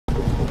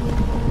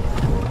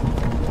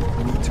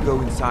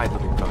go inside,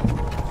 little gun.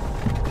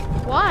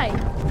 Why?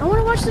 I want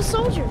to watch the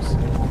soldiers.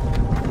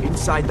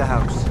 Inside the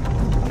house.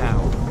 Now.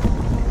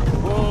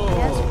 Whoa!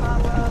 Yes,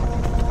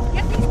 Papa.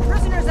 Get these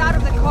prisoners out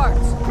of the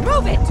carts!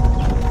 Move it!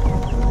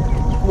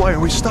 Why are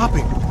we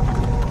stopping?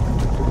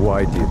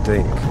 Why do you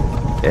think?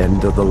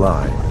 End of the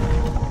line.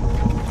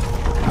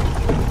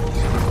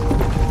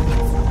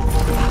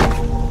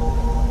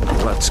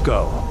 Let's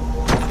go.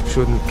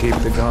 Shouldn't keep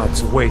the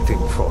gods waiting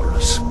for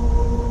us.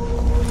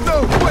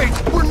 No, wait!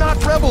 We're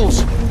not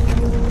rebels!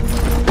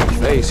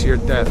 Face your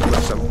death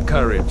with some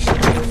courage,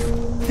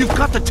 thief. You've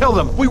got to tell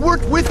them! We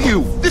weren't with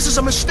you! This is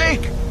a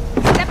mistake!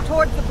 Step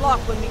towards the block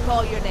when we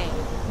call your name.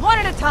 One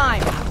at a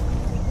time!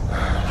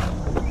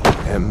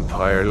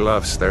 Empire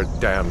loves their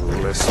damn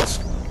lists.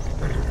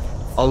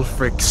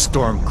 Ulfric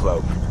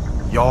Stormcloak,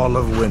 Jarl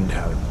of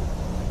Windhelm.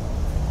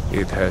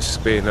 It has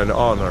been an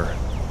honor,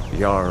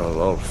 Jarl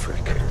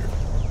Ulfric.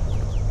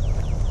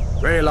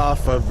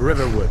 Ralof of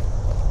Riverwood.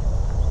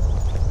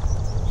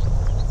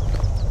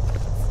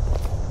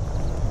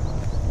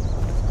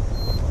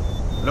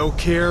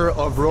 Lokir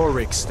of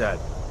Rorikstead.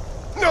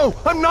 No!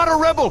 I'm not a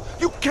rebel!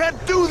 You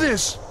can't do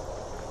this!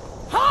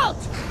 Halt!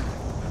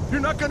 You're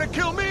not gonna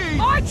kill me!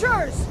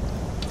 Archers!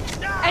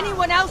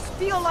 Anyone else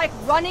feel like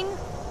running?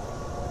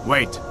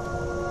 Wait.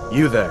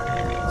 You there.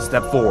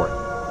 Step forward.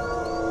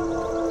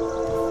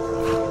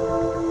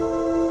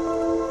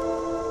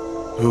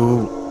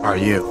 Who are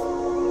you?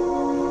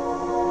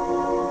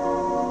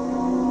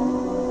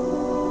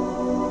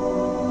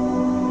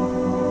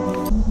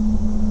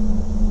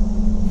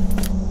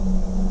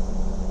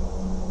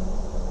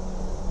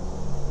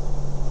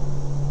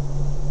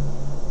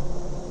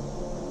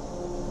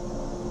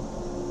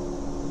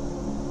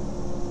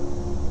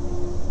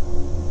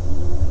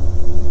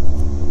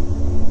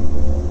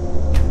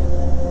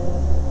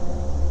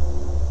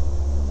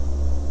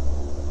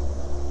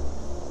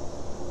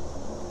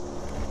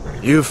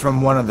 You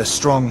from one of the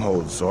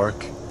strongholds,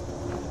 Orc.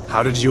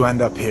 How did you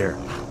end up here?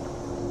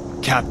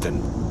 Captain,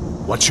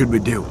 what should we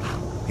do?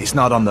 He's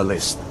not on the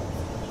list.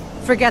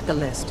 Forget the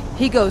list.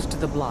 He goes to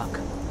the block.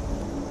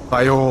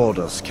 By your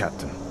orders,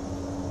 Captain.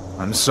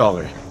 I'm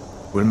sorry.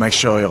 We'll make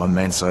sure he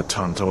remains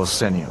returned to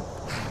Orsenia.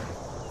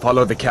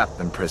 Follow the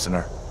captain,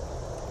 prisoner.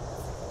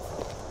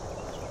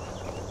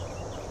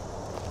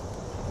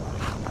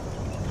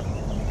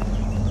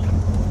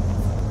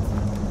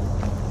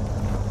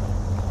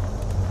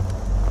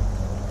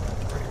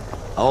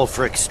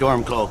 Ulfric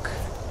Stormcloak.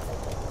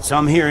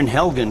 Some here in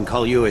Helgen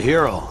call you a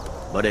hero,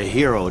 but a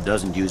hero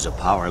doesn't use a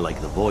power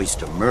like the voice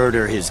to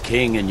murder his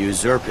king and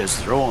usurp his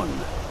throne.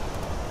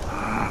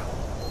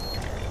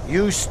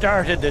 You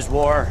started this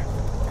war,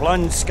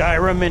 plunged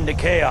Skyrim into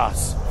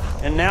chaos,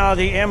 and now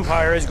the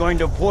Empire is going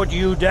to put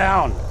you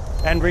down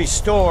and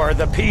restore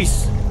the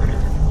peace.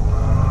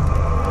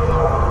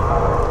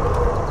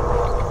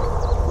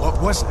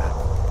 What was that?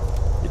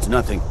 It's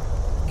nothing.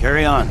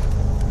 Carry on.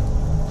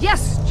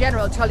 Yes,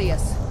 General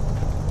Tullius.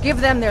 Give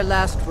them their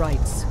last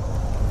rites.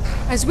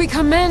 As we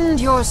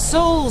commend your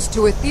souls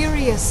to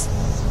Aetherius,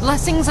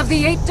 blessings of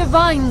the 8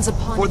 divines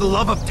upon you. For the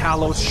love of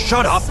Talos,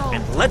 shut up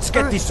and let's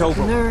get this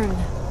over. Learn.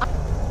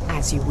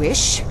 As you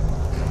wish.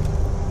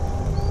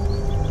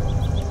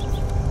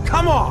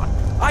 Come on!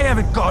 I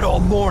haven't got all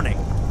morning.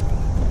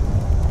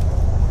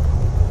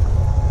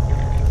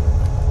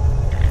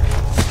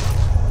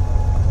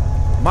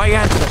 My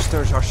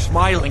ancestors are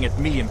smiling at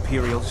me,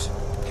 Imperials.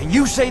 Can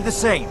you say the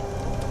same?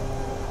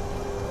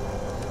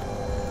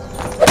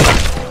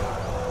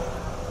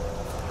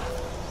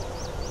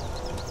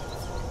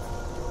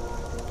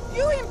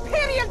 You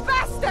Imperial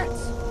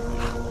bastards!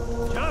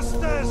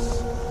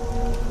 Justice!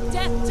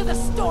 Death to the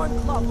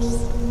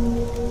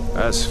Stormcloaks!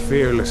 As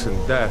fearless in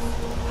death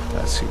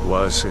as he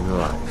was in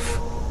life.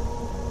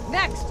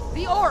 Next,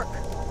 the Orc!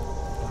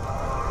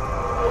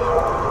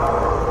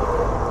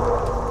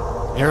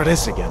 Here it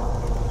is again.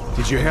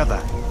 Did you hear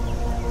that?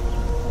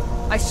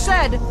 I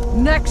said,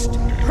 next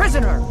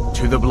prisoner!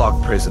 To the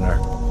block, prisoner.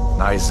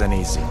 Nice and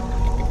easy.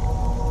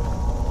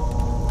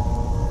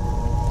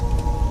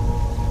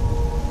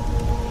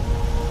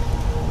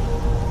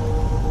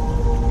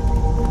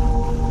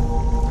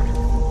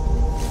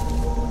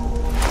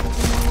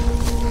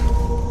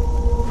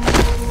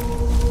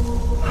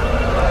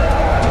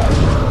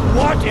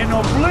 What in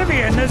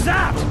oblivion is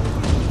that?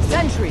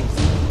 Sentries,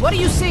 what do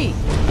you see?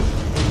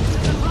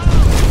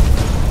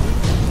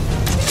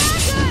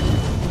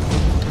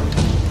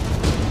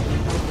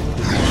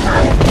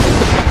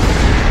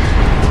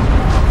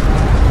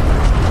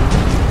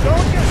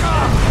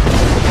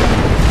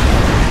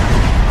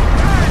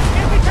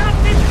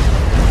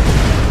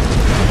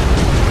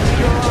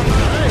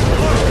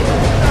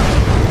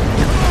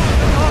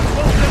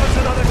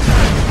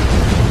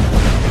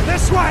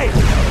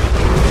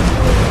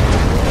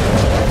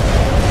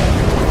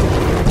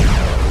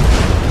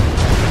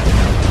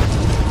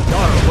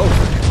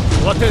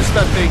 What is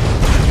that thing?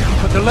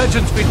 Could the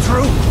legends be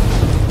true?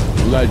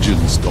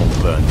 Legends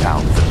don't burn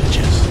down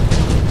villages.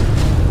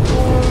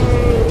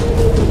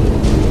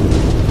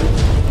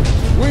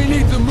 We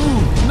need to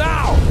move,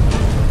 now!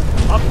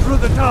 Up through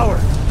the tower.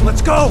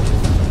 Let's go!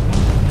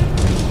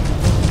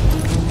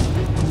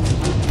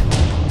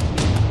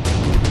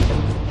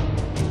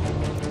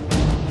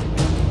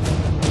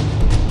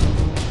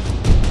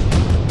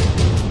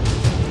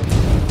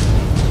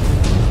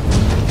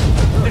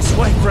 This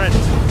way, friends.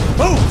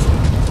 Move!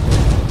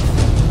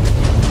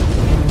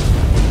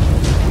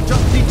 We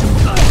just need to...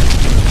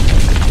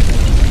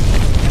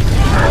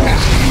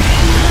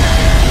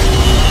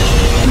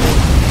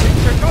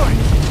 They're going!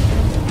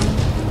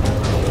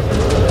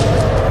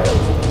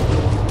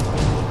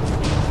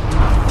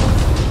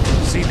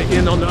 See the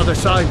inn on the other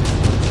side?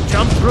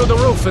 Jump through the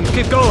roof and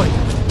keep going.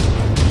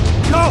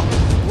 Go!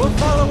 We'll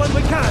follow when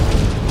we can.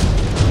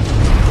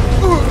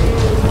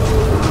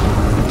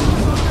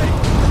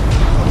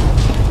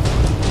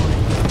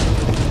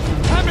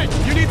 Hammond,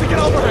 you need to get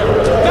over here!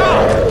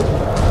 Now!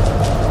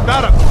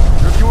 Madam,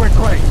 you're doing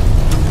great.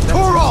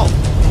 Toro!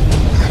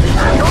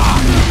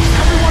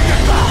 Everyone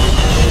get back!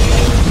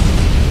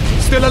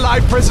 Still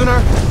alive,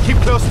 prisoner? Keep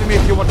close to me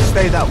if you want to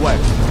stay that way.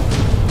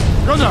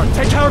 Gunnar,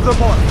 take care of the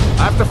boy.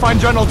 I have to find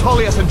General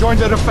Tullius and join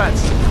the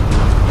defense.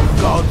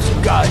 Gods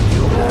guide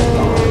you.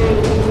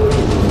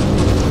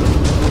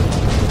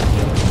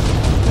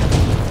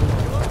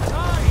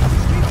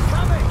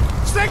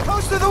 Stay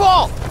close to the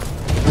wall!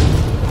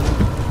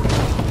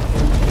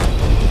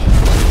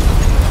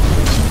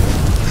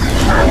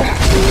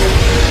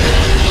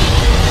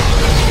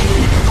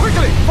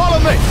 Quickly, follow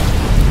me!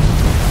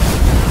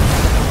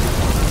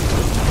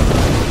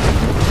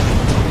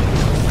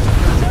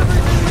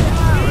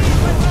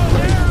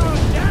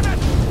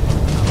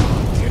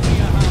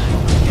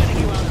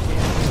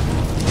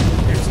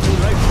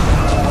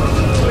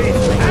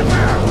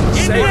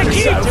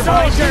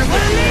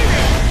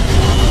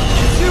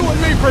 You and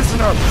me,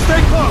 prisoner!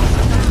 Stay close!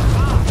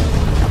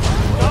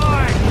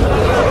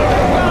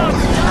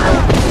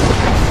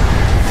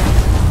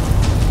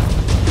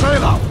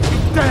 Trailer! You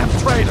damn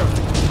traitor!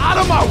 Out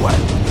of my way!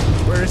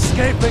 We're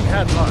escaping,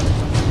 Headlong.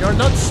 You're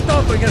not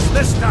stopping us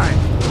this time.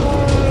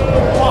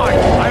 Fine!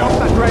 I hope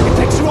that dragon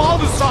takes you all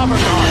to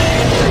Somergard!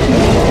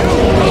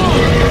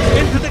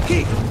 Into the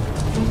keep!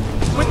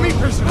 With me,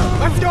 prisoner!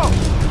 Let's go!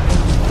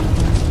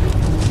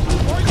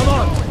 Come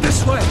on,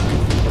 this way!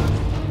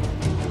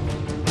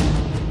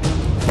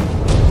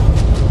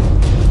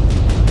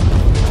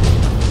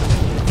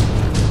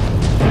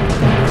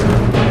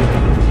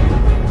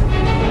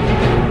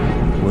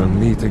 We'll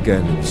meet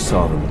again in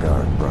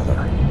Somergard,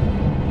 brother.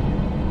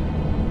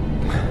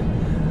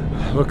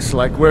 Looks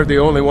like we're the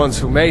only ones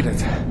who made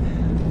it.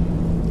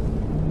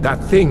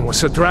 That thing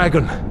was a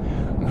dragon,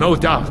 no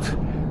doubt.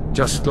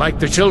 Just like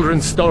the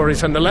children's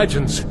stories and the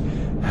legends.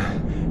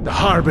 The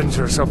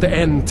harbingers of the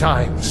end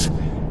times.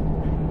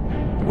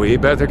 We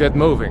better get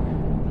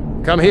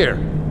moving. Come here.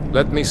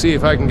 Let me see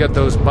if I can get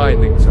those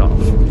bindings off.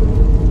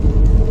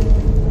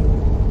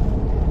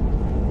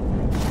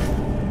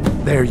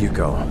 There you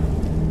go.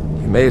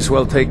 You may as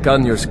well take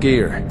Gunnar's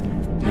gear.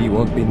 He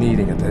won't be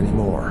needing it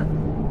anymore.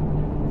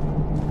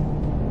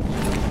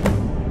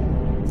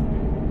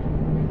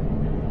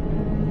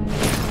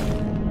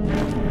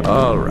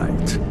 All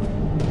right.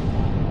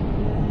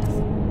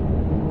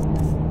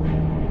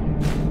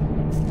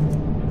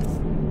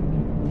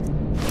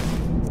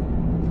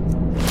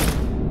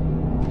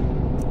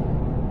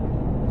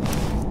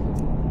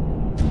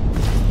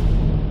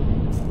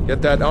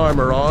 Get that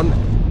armor on,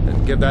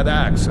 and give that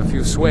axe a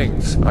few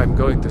swings. I'm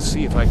going to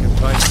see if I can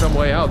find some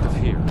way out of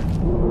here.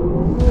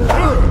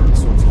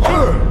 This one's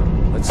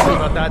locked. Let's see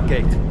about that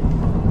gate.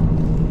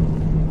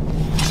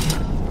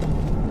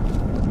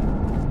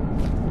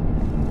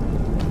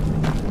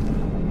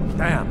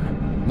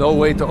 Damn, no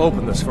way to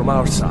open this from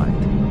our side.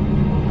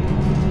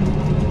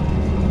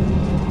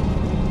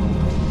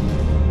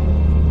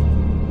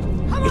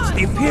 It's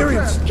the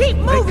Imperials! Keep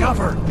moving! Take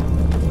cover!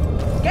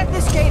 Get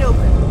this gate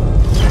open.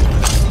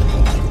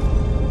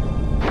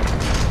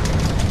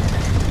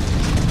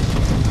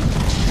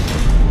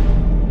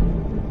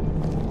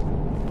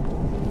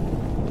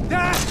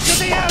 Dash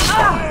to the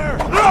Empire!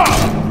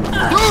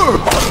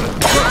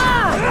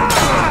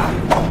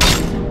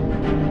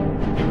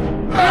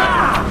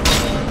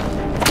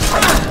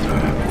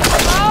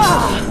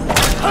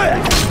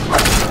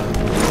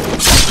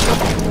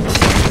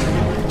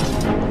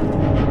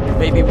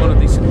 Maybe one of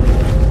these...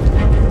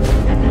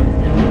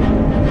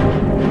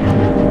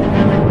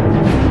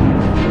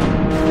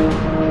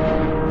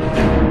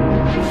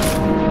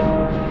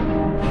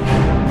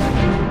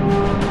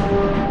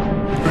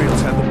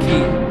 Imperials have the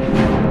key.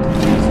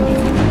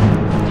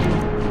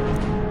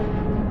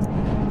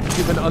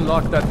 You can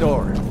unlock that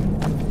door.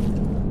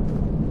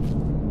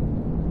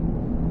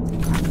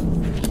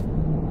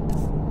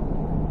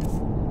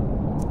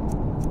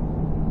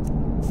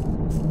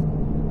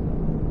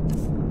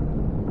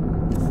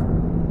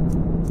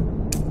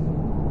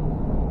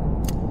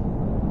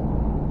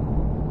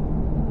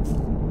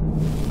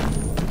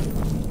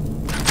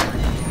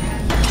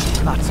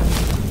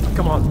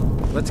 Come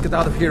on, let's get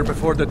out of here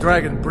before the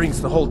dragon brings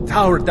the whole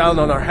tower down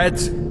on our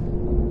heads.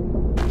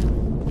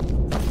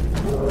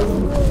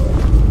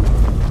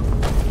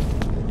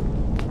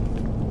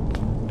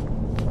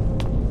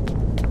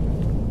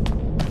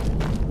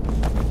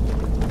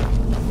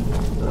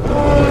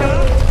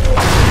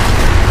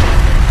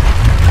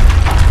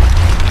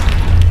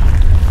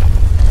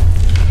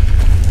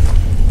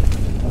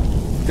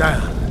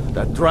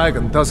 That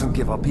dragon doesn't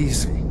give up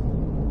easy.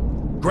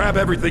 Grab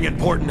everything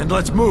important and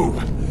let's move.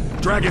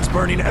 Dragon's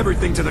burning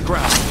everything to the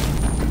ground.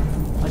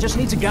 I just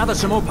need to gather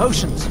some more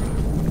potions.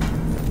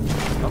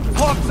 The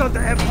hawks of the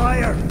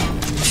Empire!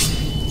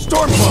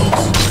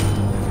 Stormcloaks!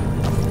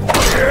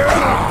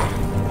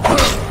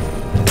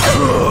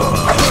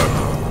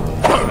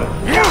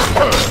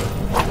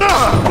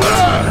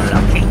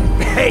 Lucky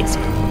hit!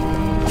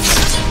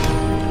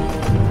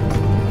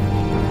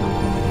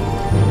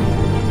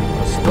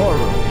 A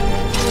storeroom.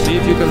 See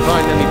if you can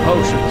find any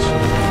potions.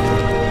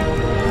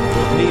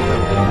 We'll need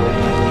them.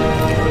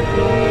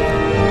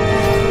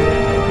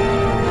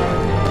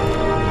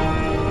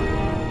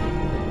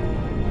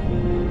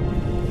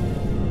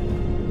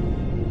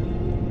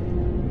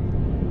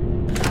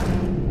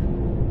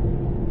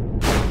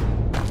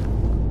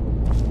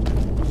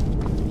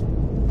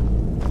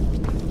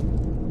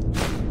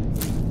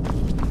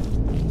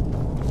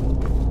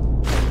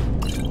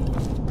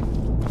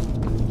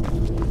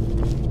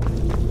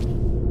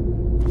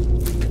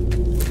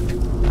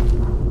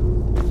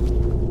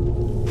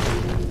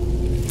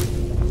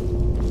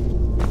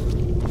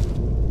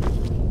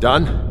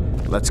 Done?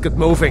 Let's get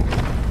moving.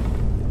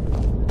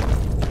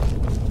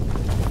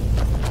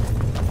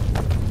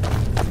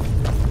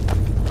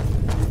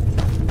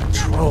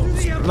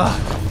 Troll's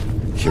blood.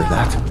 Hear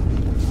that?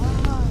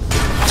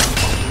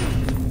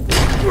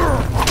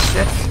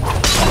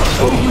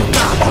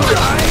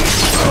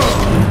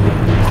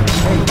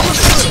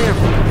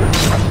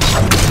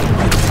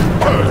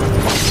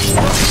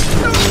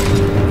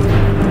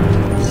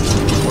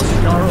 Was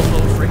Snarl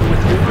Frick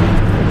with you?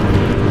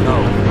 No.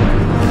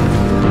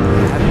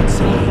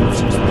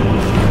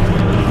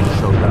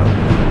 Showed up.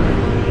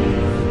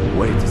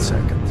 Wait a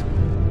second.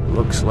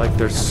 Looks like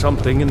there's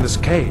something in this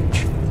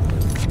cage.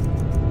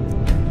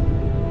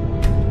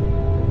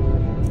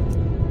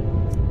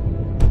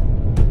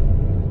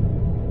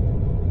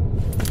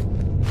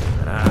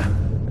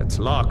 It's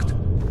locked.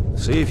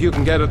 See if you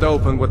can get it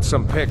open with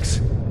some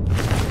picks.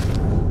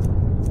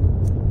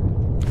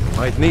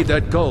 Might need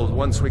that gold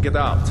once we get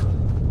out.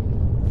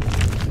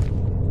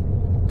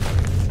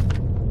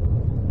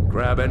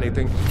 Grab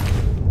anything.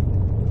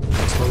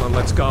 Well, then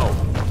let's go.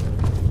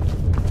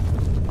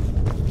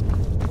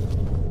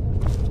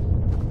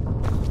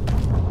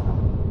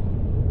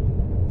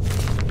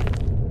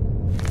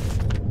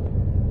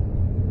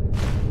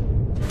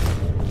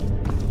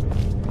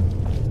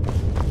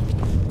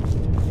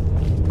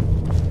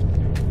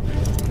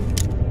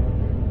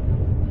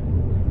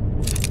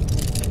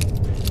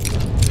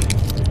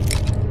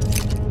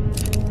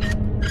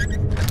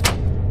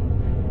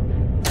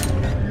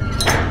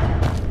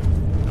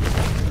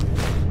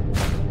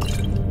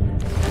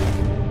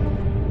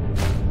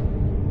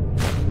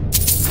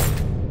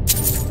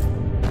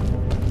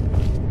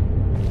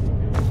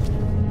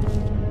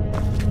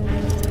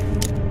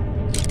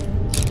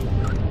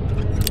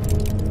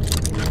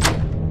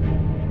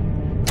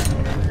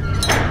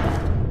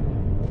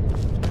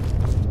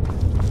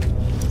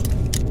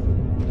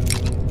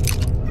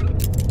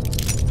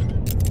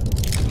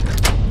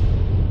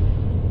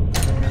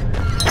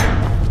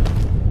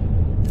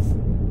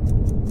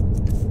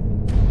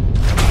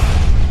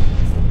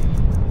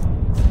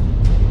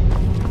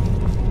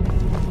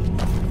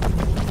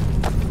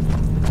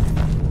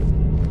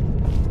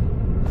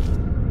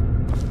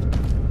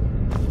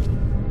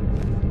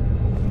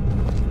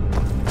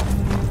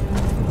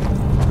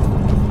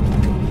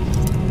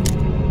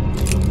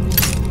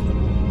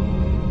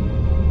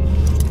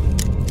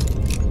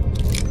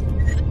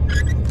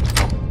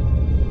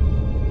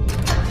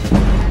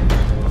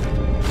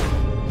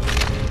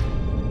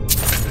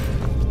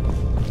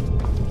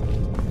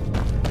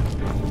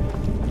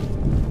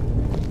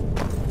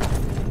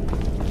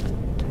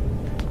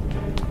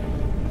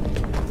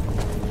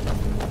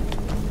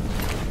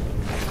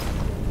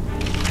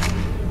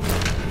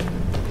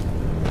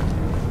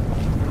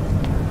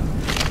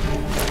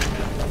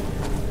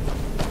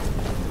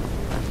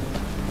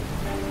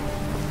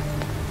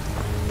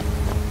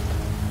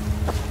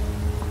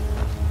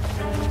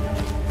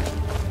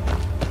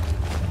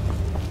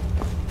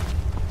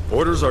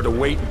 Orders are to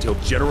wait until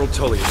General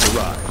Tullius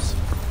arrives.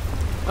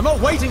 I'm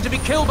not waiting to be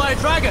killed by a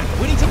dragon.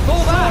 We need to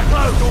pull back.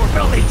 Close or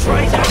filthy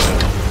traitor!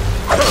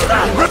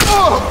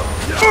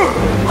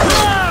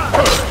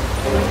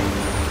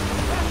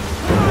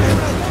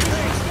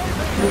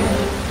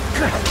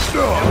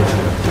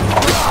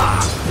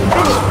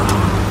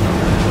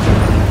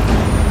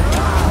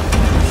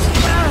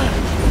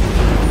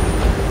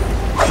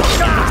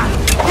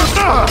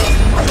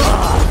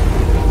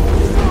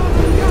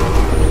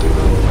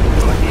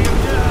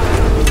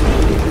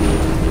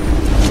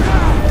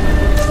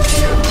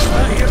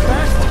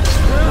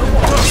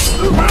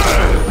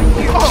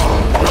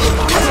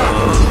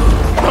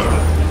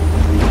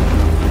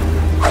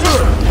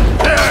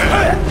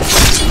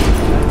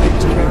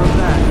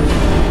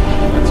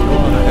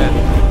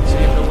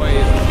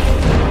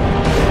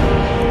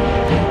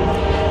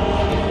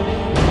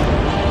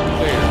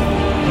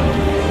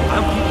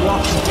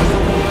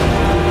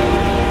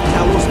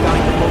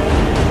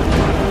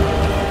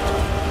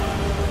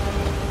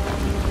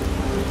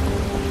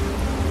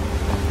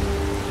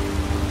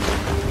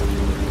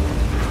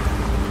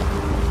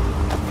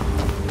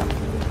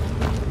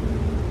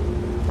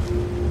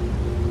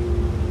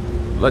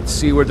 let's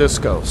see where this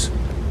goes.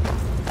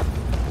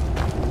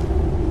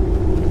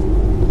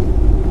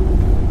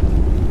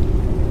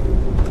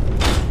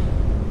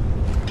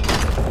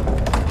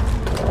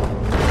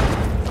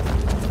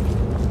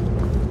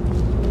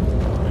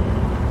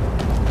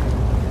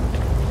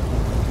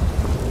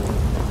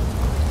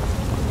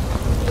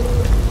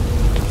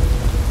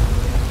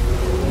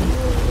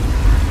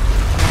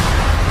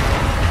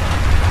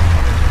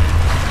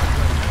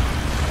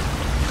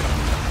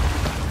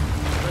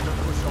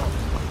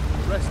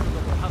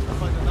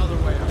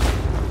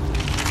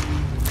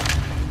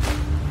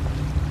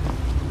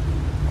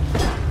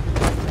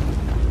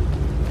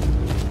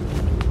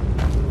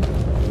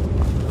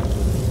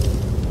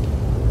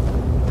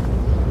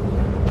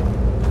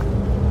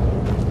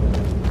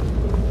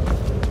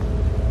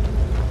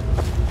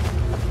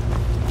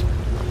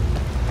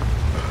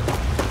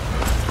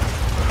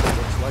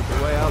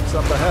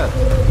 Up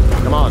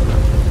ahead. Come on.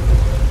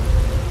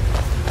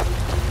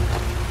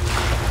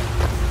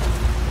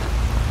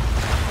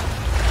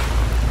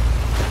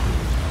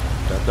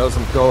 That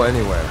doesn't go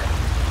anywhere.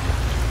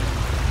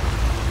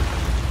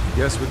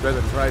 Guess we'd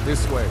better try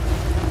this way.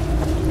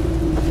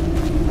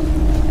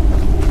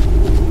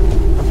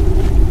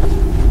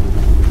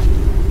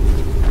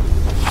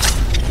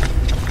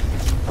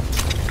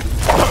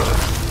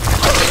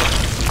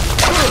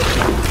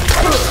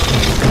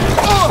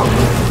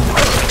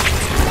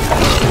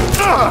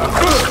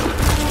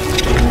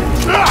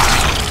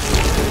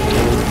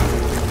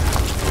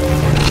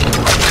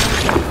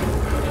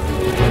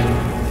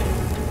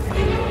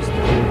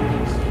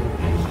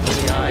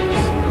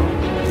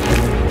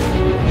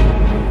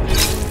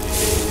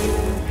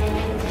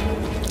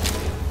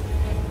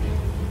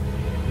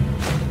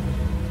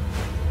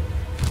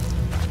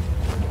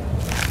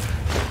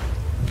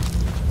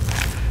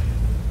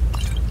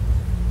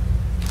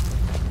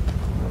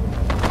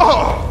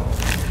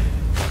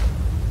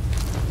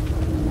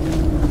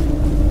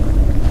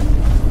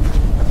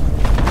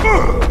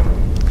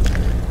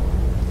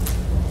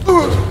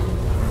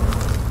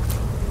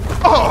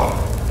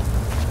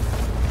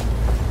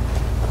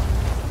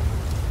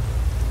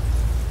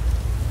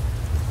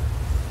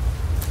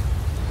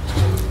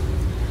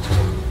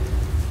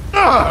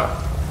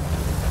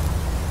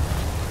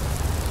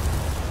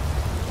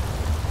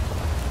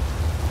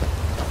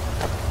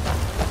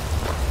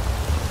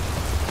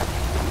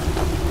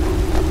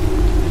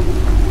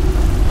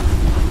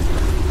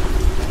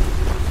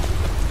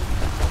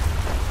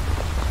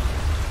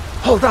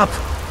 Hold up!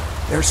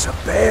 There's a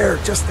bear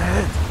just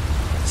ahead.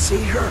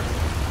 See her?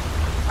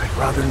 I'd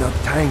rather not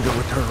tangle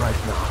with her right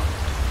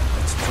now.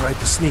 Let's try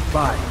to sneak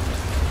by.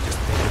 Just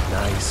take it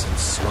nice and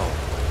slow.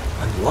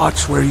 And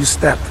watch where you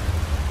step.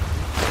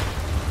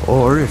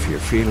 Or if you're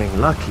feeling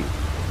lucky,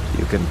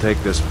 you can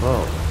take this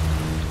bow.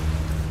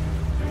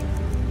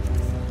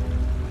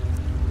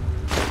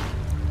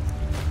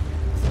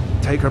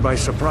 Take her by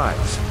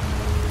surprise.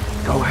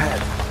 Go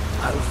ahead.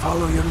 I'll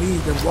follow your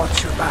lead and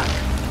watch your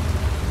back.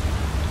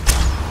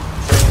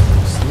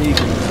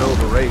 Sneaking is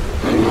overrated.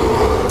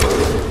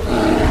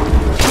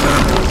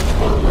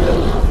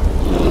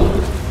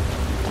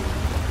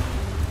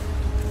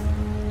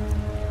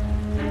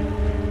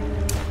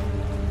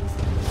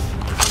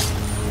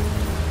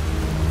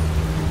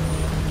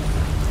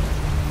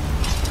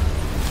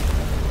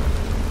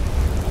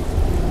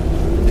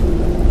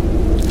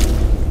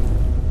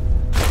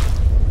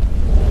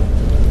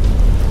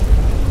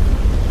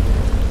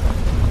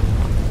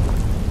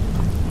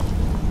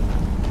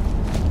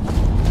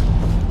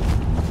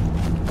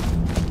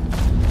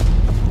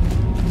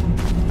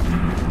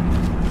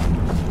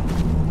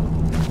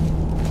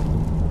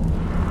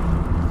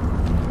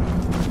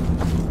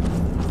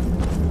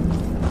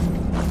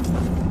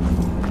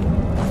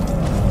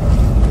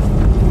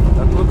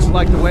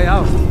 Like the way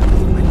out.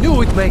 I knew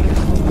we'd make it.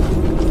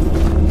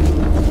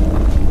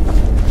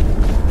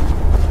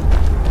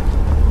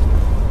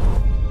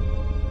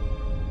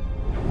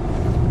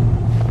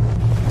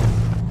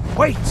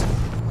 Wait!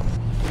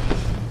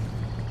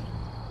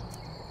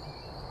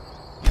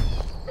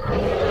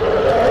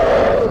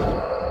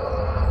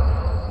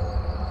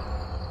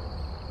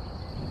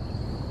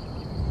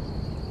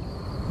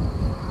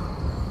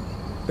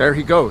 There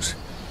he goes.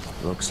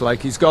 Looks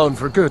like he's gone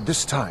for good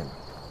this time.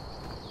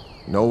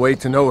 No way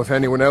to know if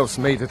anyone else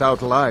made it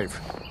out alive.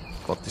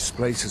 But this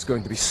place is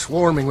going to be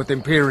swarming with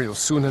Imperials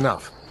soon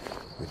enough.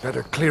 We'd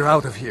better clear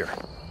out of here.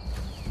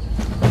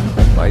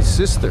 My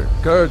sister,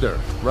 Gerda,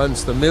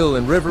 runs the mill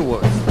in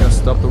Riverwood,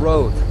 just up the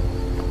road.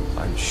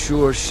 I'm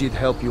sure she'd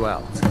help you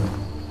out.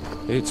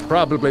 It's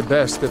probably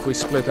best if we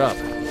split up.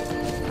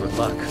 Good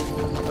luck.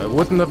 I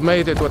wouldn't have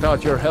made it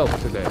without your help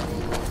today.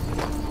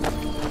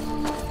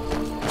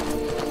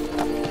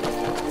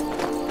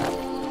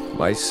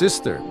 My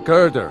sister,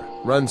 Gerda,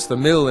 runs the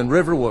mill in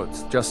Riverwood,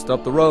 just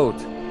up the road.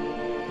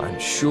 I'm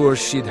sure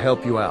she'd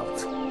help you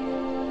out.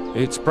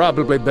 It's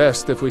probably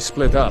best if we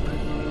split up.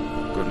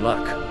 Good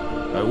luck.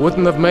 I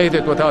wouldn't have made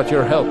it without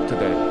your help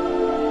today.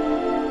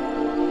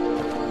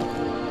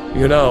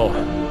 You know,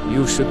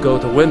 you should go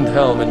to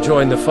Windhelm and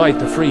join the fight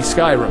to free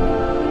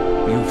Skyrim.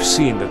 You've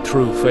seen the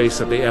true face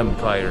of the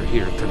Empire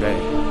here today.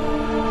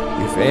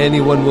 If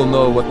anyone will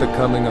know what the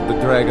coming of the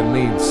dragon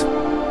means,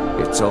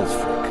 it's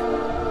Ulfric.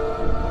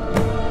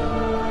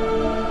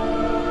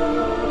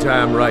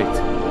 Damn right.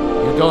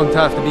 You don't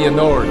have to be a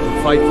Nord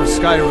to fight for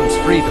Skyrim's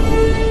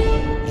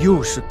freedom.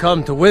 You should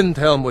come to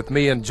Windhelm with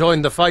me and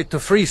join the fight to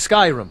free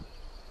Skyrim.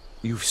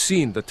 You've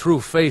seen the true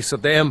face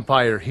of the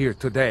Empire here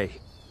today.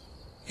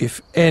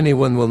 If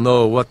anyone will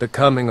know what the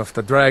coming of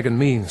the dragon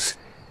means,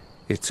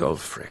 it's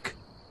Ulfric.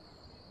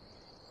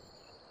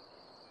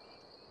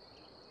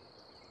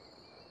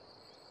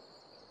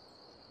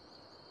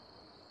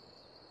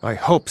 I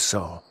hope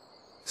so.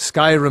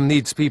 Skyrim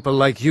needs people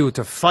like you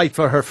to fight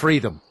for her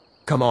freedom.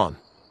 Come on,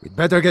 we'd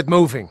better get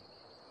moving.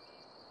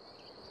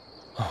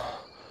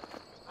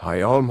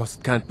 I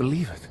almost can't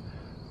believe it.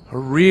 A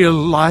real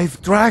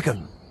live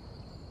dragon.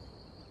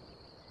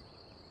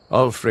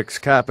 Ulfric's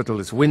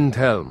capital is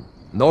Windhelm,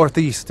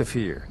 northeast of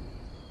here.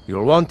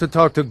 You'll want to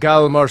talk to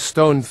Galmar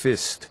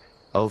Stonefist,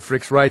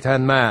 Ulfric's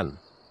right-hand man.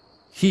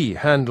 He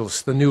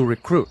handles the new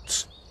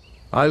recruits.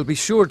 I'll be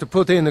sure to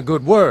put in a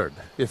good word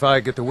if I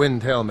get to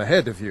Windhelm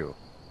ahead of you.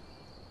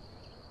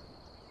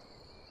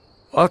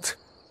 What?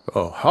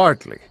 Oh,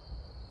 hardly.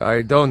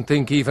 I don't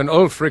think even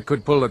Ulfric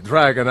could pull a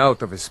dragon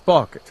out of his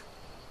pocket.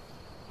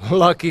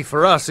 Lucky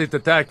for us it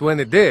attacked when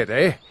it did,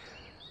 eh?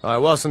 I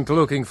wasn't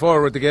looking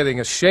forward to getting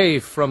a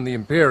shave from the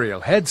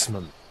Imperial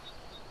headsman.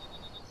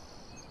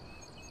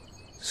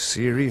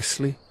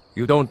 Seriously?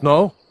 You don't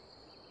know?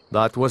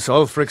 That was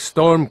Ulfric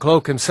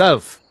Stormcloak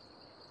himself.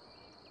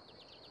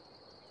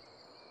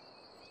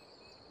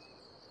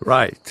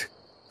 Right.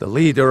 The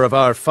leader of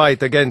our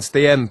fight against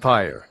the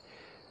Empire.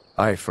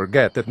 I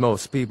forget that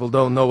most people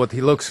don't know what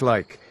he looks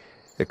like,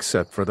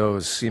 except for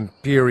those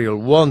Imperial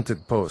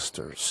wanted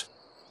posters.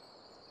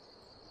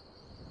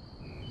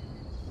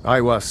 I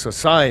was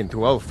assigned to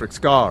Ulfric's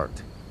guard.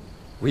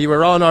 We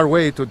were on our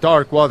way to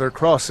Darkwater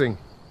Crossing,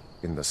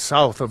 in the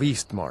south of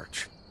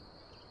Eastmarch.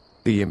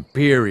 The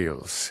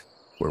Imperials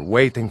were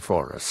waiting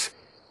for us.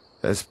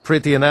 As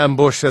pretty an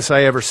ambush as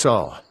I ever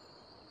saw.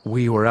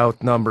 We were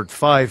outnumbered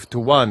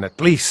 5-1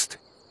 at least.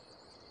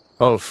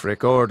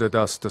 Ulfric ordered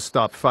us to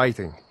stop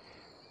fighting.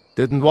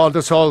 Didn't want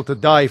us all to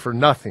die for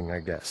nothing, I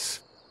guess.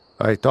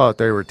 I thought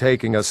they were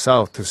taking us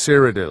south to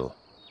Cyrodiil.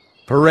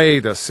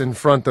 Parade us in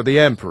front of the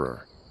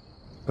Emperor.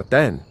 But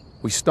then,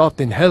 we stopped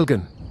in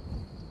Helgen.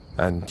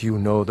 And you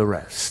know the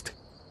rest.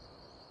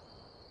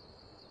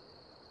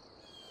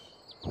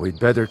 We'd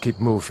better keep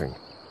moving.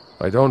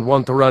 I don't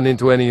want to run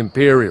into any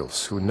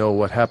Imperials who know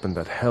what happened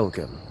at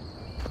Helgen.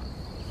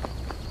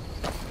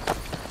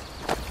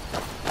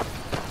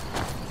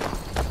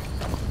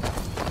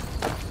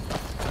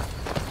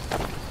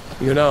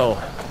 You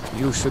know,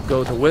 you should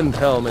go to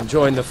Windhelm and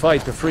join the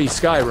fight to free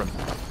Skyrim.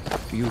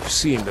 You've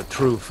seen the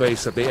true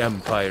face of the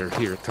Empire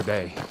here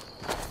today.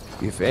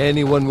 If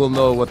anyone will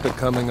know what the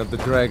coming of the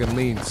dragon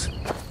means,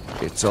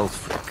 it's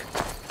Ulfric.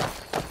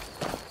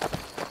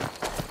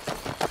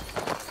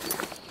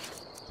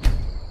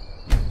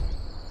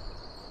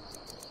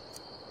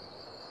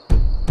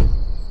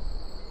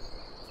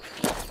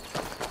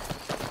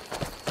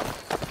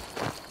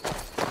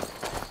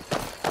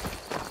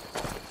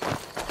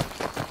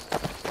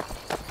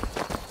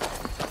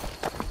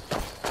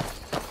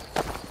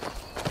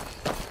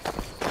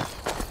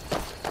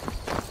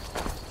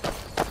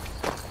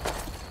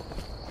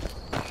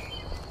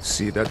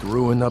 See that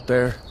ruin up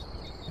there?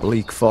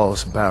 Bleak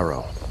Falls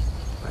Barrow.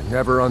 I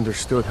never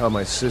understood how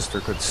my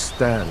sister could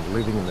stand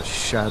living in the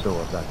shadow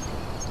of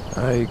that.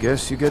 I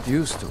guess you get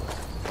used to it.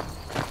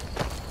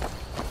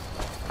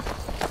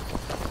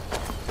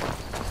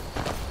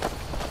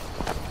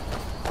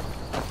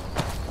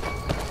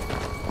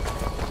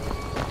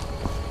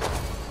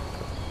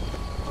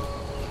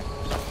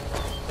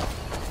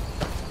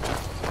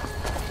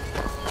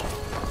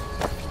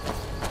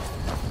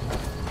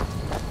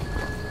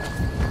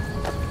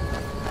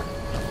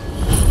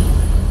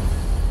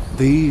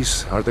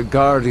 These are the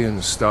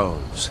Guardian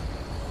Stones,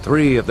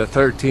 3 of the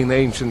 13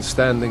 ancient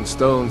standing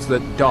stones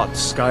that dot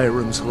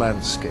Skyrim's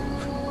landscape.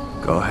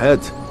 Go ahead,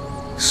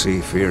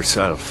 see for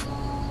yourself.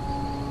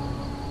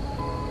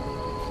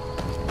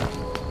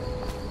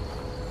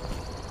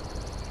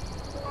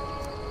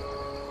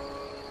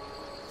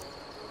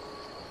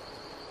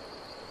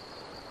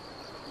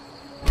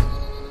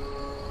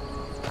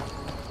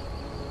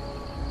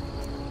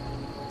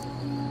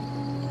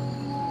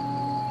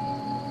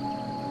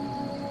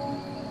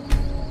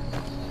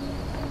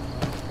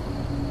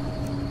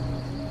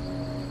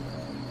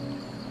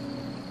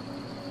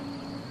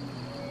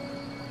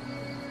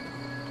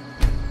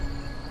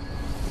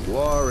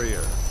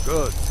 Warrior,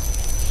 good.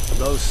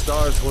 Those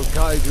stars will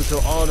guide you to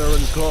honor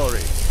and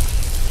glory.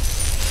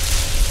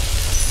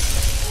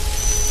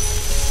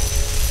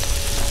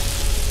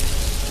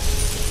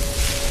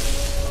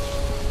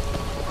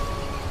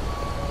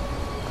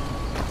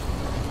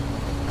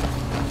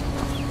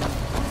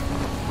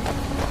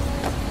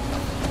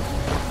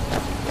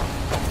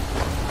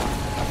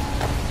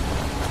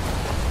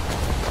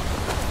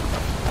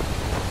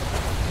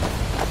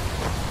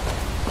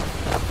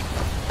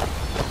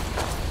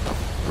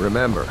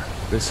 Remember,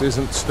 this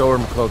isn't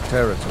Stormcloak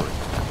territory.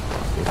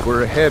 If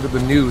we're ahead of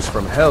the news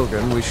from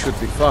Helgen, we should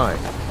be fine.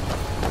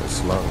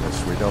 As long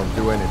as we don't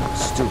do anything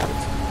stupid.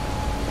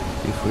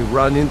 If we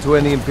run into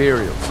any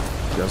Imperials,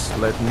 just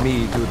let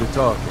me do the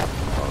talking,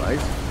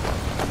 alright?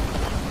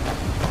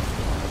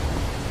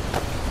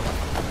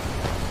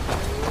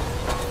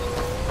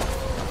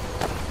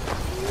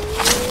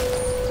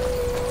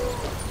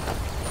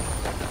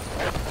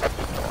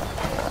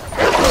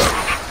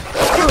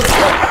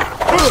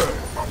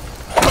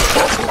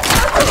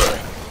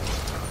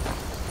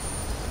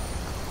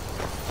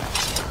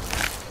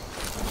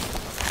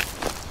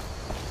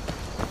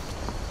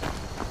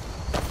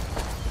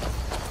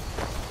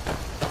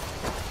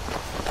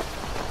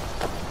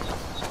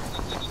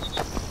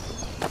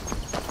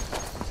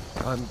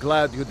 I'm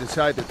glad you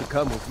decided to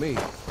come with me.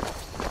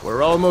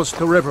 We're almost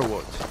to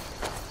Riverwood.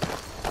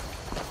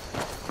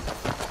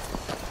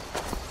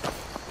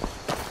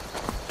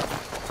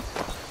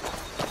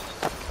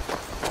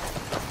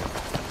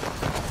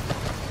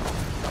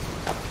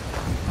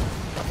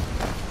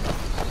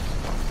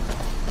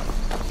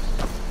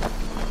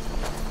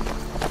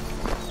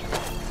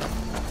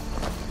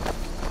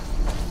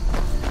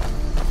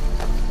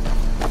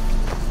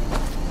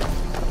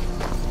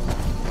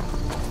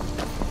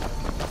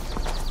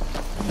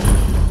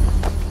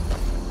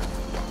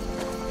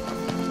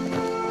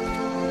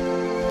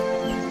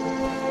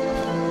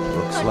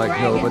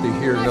 Like nobody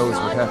here knows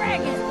what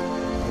happened.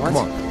 Come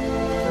on.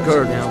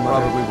 Gerd is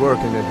probably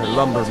working in her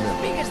lumber mill.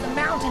 As big as the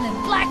mountain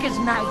and black as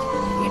night.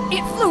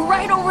 It flew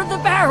right over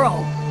the barrow.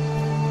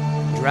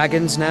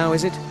 Dragons now,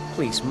 is it?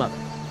 Please, Mother.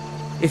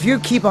 If you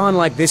keep on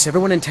like this,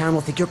 everyone in town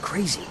will think you're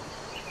crazy.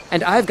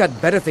 And I've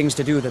got better things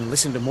to do than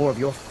listen to more of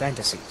your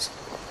fantasies.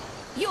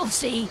 You'll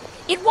see.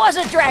 It was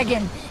a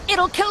dragon.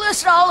 It'll kill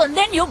us all and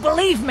then you'll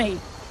believe me.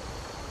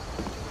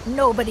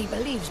 Nobody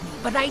believes me,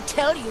 but I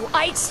tell you,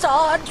 I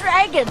saw a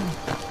dragon!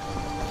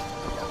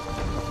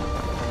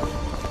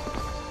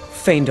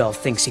 Faendal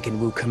thinks he can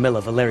woo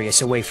Camilla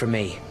Valerius away from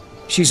me.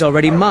 She's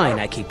already mine,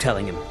 I keep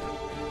telling him.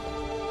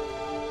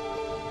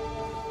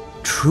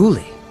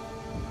 Truly?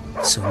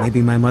 So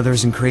maybe my mother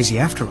isn't crazy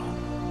after all.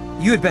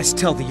 You had best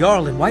tell the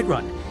Jarl in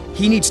Whiterun.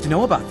 He needs to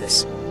know about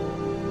this.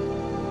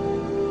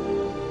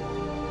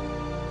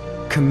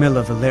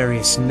 Camilla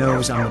Valerius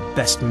knows I'm the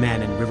best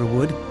man in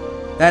Riverwood.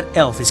 That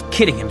elf is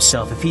kidding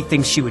himself if he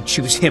thinks she would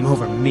choose him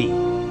over me.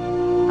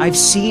 I've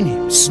seen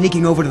him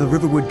sneaking over to the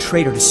Riverwood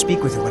trader to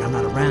speak with her when I'm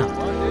not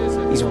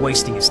around. He's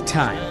wasting his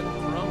time.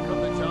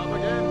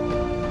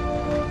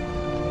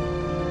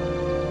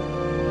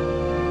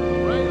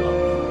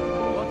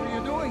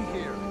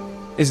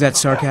 Is that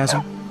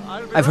sarcasm?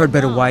 I've heard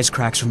better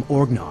wisecracks from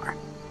Orgnar.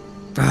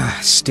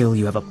 Still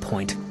you have a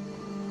point.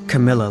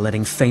 Camilla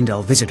letting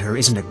Faendal visit her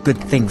isn't a good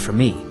thing for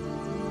me.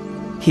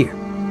 Here.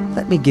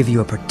 Let me give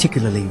you a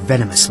particularly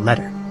venomous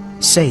letter.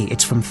 Say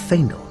it's from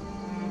Faendal.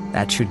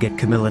 That should get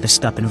Camilla to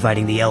stop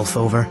inviting the elf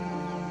over.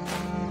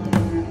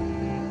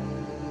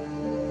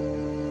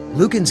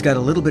 Lucan's got a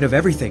little bit of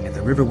everything at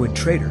the Riverwood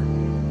Trader.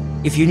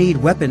 If you need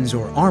weapons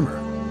or armor,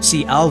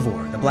 see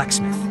Alvor, the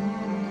blacksmith.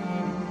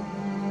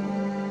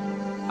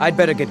 I'd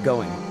better get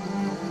going.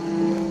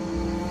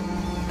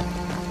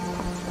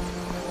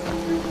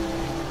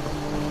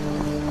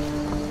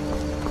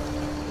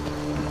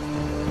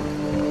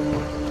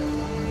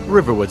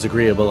 Riverwood's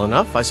agreeable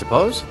enough, I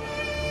suppose,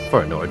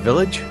 for a Nord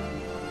village.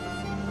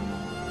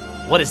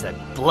 What is that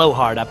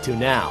blowhard up to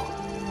now?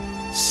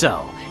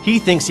 So, he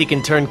thinks he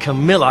can turn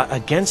Camilla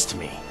against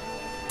me.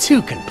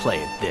 Two can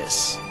play at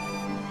this.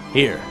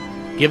 Here,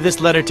 give this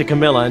letter to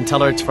Camilla and tell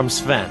her it's from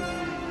Sven.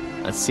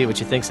 Let's see what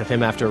she thinks of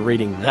him after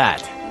reading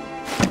that.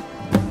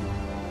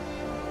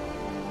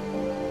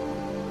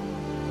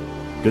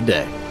 Good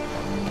day.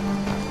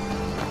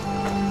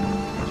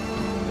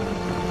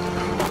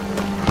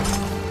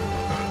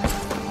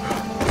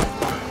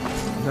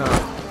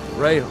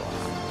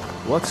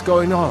 Rayloff, what's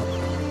going on?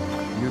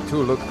 You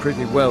two look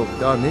pretty well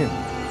done in.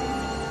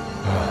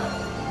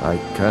 I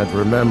can't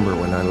remember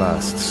when I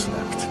last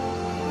slept.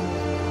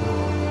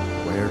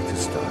 Where to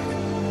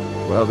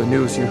start? Well, the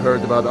news you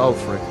heard about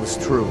Ulfric was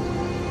true.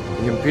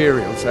 The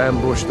Imperials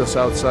ambushed us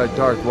outside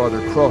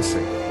Darkwater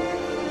Crossing.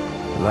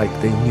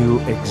 Like they knew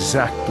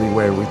exactly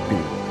where we'd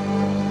be.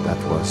 That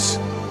was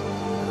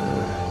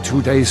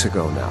 2 days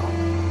ago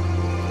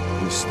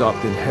now. We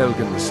stopped in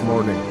Helgen this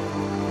morning.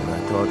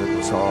 I thought it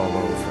was all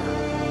over.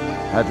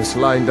 Had us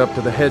lined up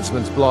to the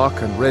headsman's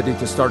block and ready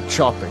to start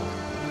chopping.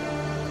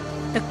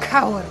 The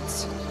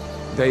cowards.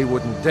 They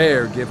wouldn't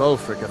dare give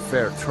Ulfric a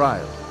fair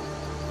trial.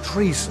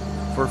 Treason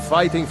for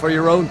fighting for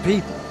your own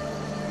people.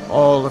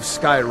 All of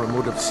Skyrim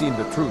would have seen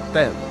the truth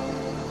then.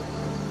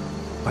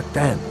 But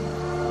then,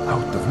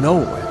 out of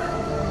nowhere,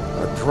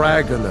 a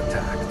dragon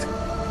attacked.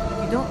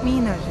 You don't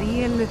mean a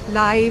real,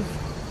 live...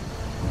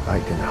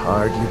 I can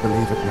hardly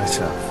believe it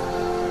myself.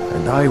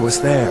 And I was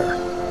there.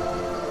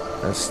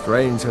 As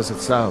strange as it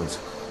sounds,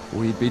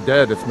 we'd be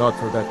dead if not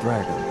for that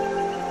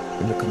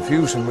dragon. In the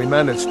confusion, we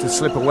managed to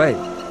slip away.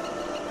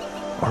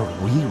 Are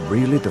we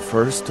really the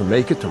first to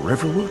make it to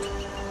Riverwood?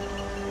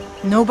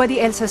 Nobody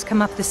else has come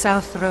up the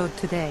South Road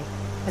today,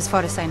 as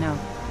far as I know.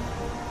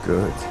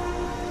 Good.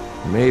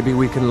 Maybe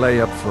we can lay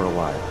up for a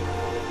while.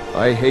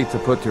 I hate to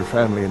put your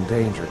family in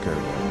danger,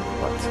 Courier,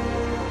 but...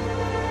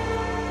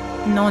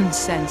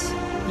 Nonsense.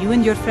 You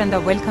and your friend are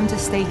welcome to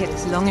stay here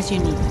as long as you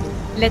need.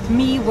 Let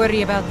me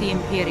worry about the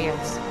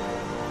Imperials.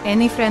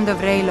 Any friend of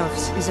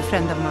Raylov's is a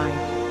friend of mine.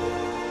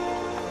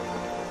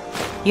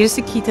 Here's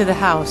the key to the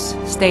house.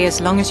 Stay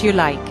as long as you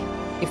like.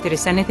 If there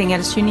is anything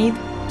else you need,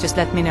 just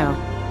let me know.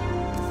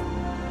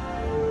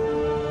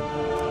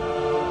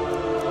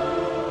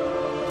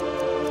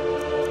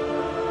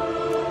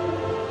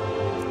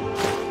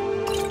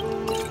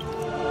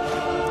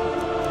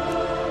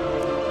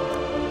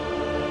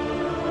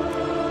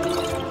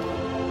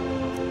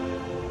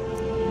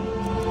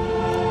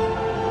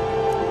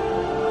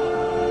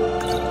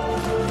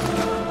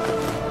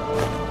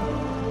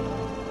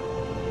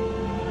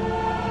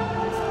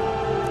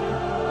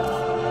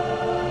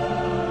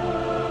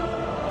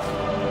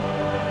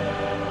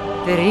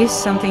 There is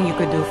something you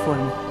could do for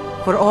me.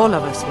 For all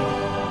of us here.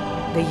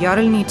 The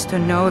Jarl needs to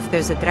know if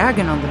there's a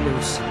dragon on the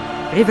loose.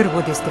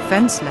 Riverwood is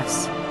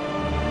defenseless.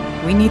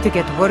 We need to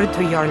get word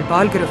to Jarl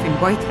Balgruuf in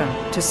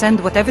Whiterun to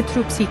send whatever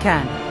troops he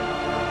can.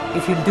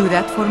 If you'll do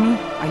that for me,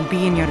 I'll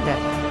be in your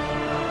debt.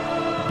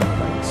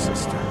 Thanks,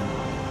 sister.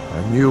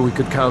 I knew we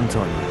could count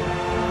on you.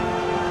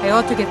 I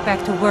ought to get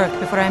back to work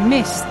before I'm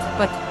missed,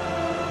 but...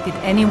 Did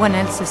anyone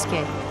else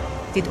escape?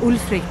 Did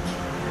Ulfric?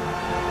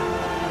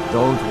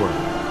 Don't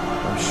worry.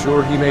 I'm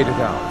sure he made it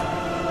out.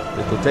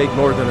 It'll take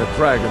more than a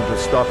dragon to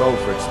stop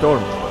Ulfric's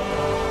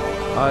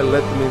Stormcloak. I'll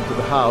let them into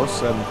the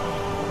house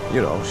and,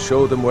 you know,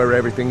 show them where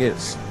everything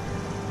is.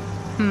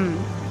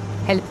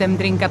 Help them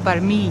drink up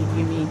our mead,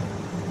 you mean?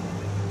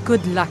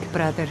 Good luck,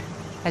 brother.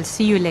 I'll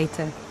see you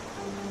later.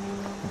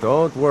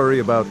 Don't worry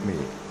about me.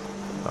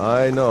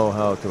 I know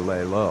how to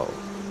lay low.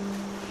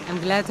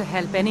 I'm glad to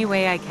help any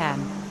way I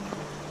can.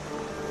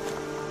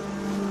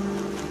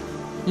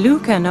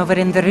 Lucan over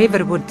in the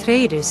Riverwood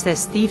Traders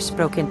says thieves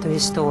broke into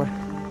his store.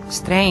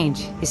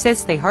 Strange. He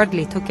says they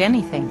hardly took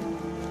anything.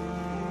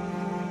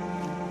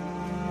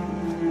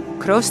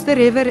 Cross the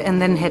river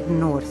and then head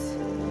north.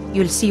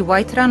 You'll see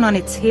Whiterun on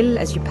its hill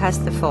as you pass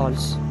the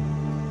falls.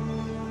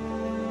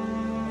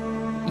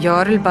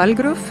 Jarl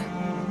Balgruuf?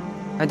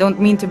 I don't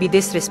mean to be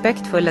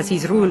disrespectful as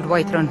he's ruled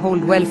Whiterun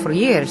Hold well for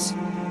years,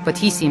 but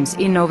he seems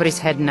in over his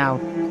head now.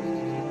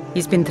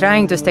 He's been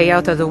trying to stay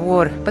out of the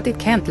war, but it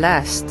can't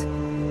last.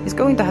 He's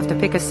going to have to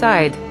pick a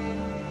side.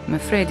 I'm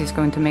afraid he's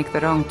going to make the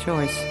wrong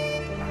choice.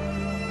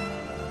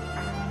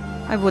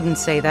 I wouldn't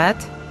say that.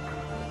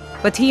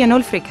 But he and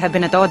Ulfric have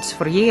been at odds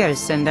for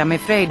years, and I'm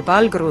afraid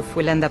Balgruuf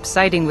will end up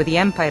siding with the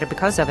Empire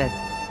because of it.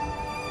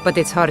 But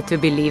it's hard to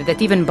believe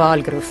that even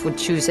Balgruuf would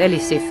choose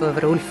Elisif over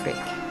Ulfric.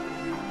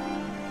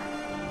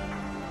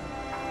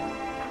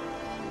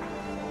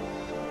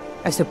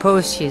 I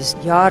suppose she's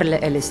Jarl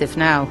Elisif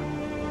now.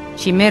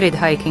 She married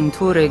High King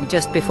Turug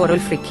just before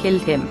Ulfric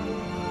killed him.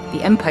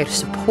 The Empire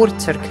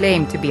supports her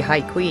claim to be High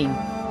Queen.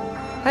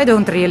 I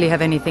don't really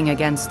have anything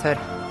against her.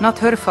 Not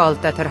her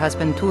fault that her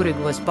husband Turug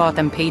was bought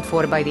and paid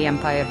for by the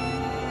Empire.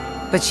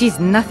 But she's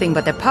nothing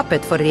but a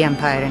puppet for the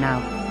Empire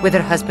now, with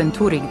her husband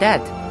Turug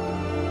dead.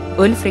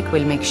 Ulfric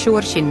will make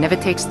sure she never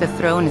takes the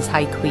throne as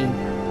High Queen.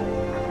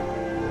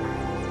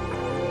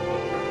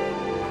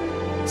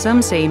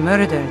 Some say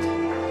murdered,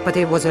 but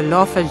it was a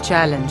lawful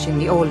challenge in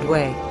the old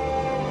way.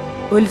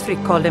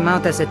 Ulfric called him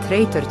out as a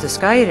traitor to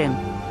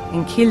Skyrim,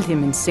 and killed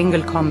him in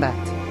single combat.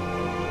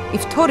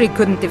 If Turug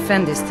couldn't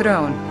defend his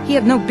throne, he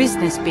had no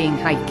business being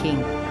High King.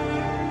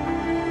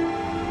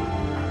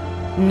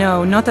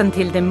 No, not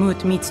until the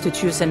moot meets to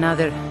choose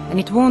another, and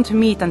it won't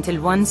meet until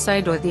one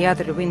side or the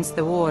other wins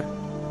the war.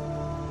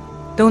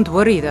 Don't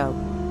worry though.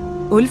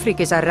 Ulfric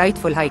is our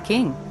rightful High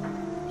King.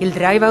 He'll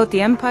drive out the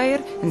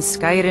Empire, and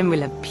Skyrim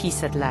will have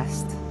peace at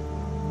last.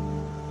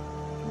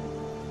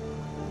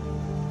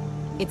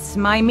 It's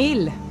my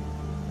mill.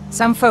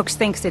 Some folks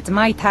thinks it's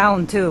my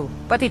town too,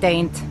 but it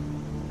ain't.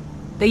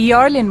 The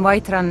Jarl in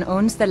Whiterun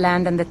owns the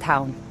land and the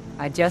town.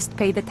 I just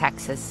pay the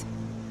taxes.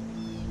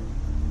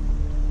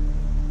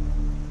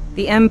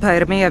 The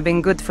Empire may have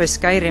been good for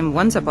Skyrim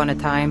once upon a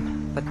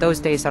time, but those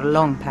days are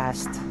long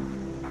past.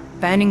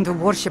 Banning the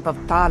worship of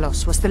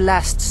Talos was the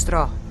last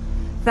straw.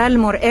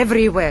 Thalmor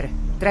everywhere,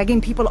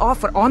 dragging people off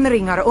for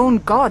honoring our own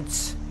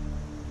gods.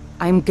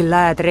 I'm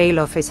glad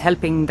Raylof is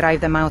helping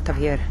drive them out of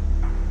here.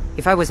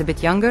 If I was a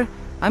bit younger,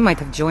 I might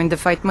have joined the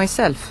fight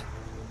myself.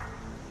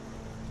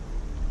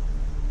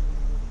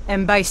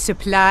 And by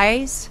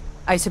supplies,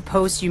 I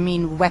suppose you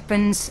mean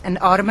weapons and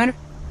armor?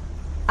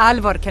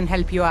 Alvor can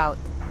help you out.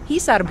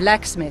 He's our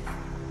blacksmith.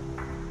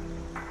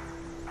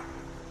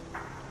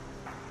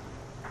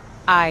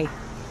 Aye.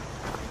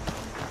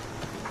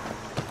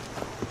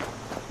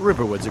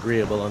 Riverwood's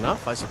agreeable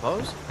enough, I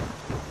suppose,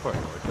 for a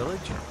Nord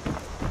village.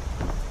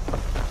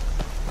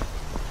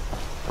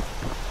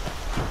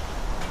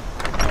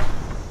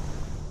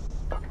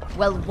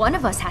 Well, one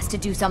of us has to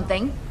do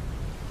something.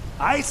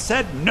 I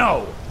said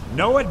no!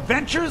 No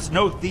adventures,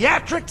 no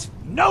theatrics,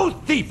 no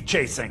thief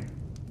chasing!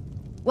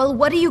 Well,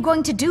 what are you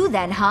going to do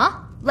then, huh?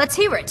 Let's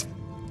hear it.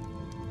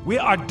 We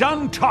are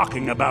done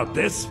talking about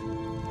this.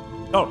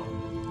 Oh,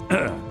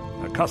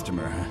 a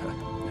customer.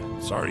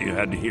 Sorry you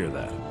had to hear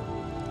that.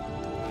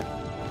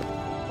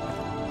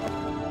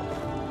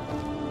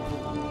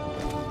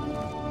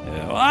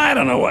 Well, I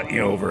don't know what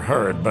you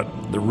overheard,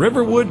 but the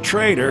Riverwood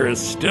Trader is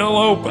still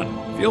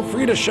open. Feel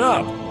free to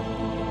shop.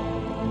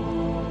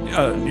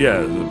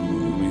 Yeah,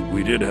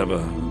 we did have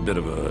a bit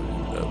of a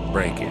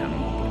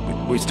break-in.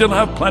 We still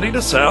have plenty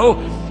to sell.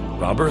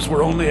 Robbers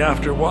were only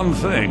after one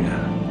thing.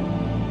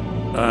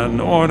 An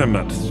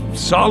ornament,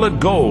 solid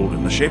gold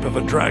in the shape of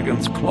a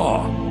dragon's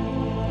claw.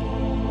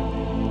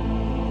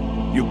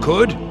 You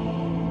could?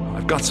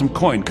 I've got some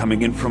coin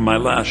coming in from my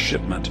last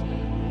shipment.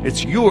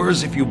 It's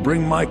yours if you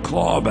bring my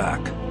claw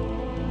back.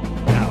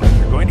 Now, if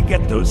you're going to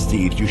get those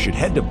thieves, you should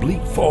head to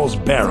Bleak Falls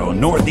Barrow,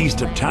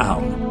 northeast of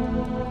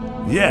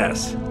town.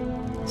 Yes.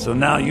 So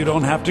now you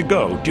don't have to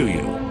go, do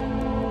you?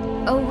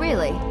 Oh,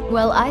 really?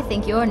 Well, I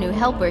think your new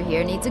helper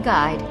here needs a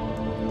guide.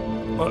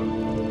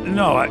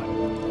 No,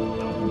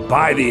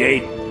 By the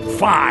 8,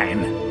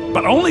 fine.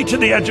 But only to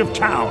the edge of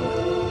town.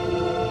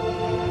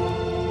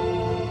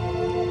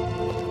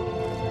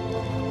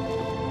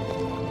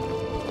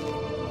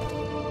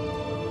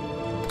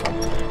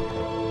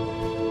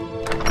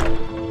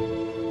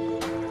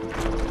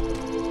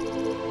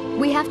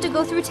 We have to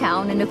go through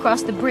town and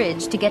across the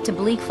bridge to get to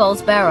Bleak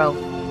Falls Barrow.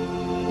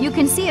 You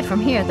can see it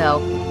from here, though.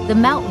 The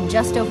mountain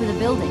just over the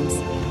buildings.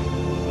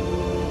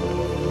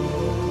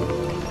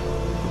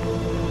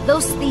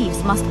 Those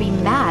thieves must be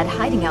mad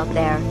hiding out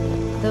there.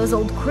 Those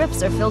old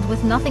crypts are filled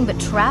with nothing but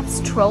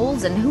traps,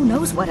 trolls, and who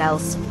knows what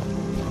else.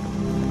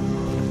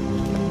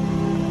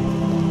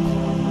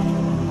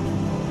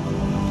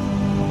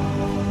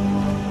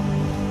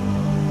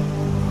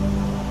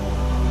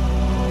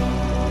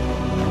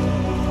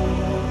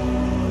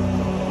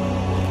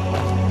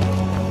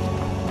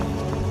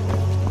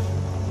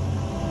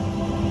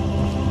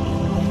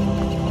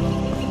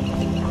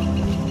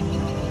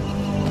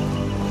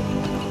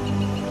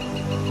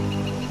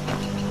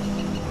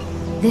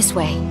 This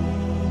way.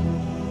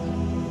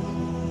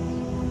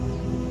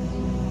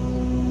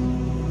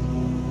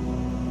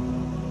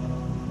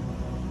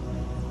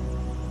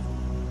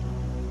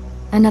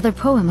 Another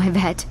poem, I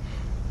bet.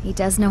 He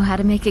does know how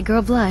to make a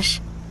girl blush.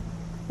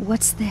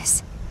 What's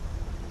this?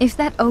 If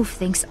that oaf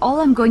thinks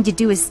all I'm going to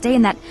do is stay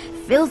in that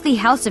filthy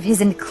house of his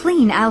and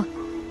clean,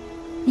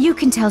 You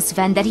can tell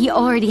Sven that he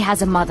already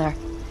has a mother.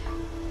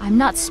 I'm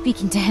not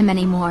speaking to him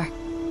anymore.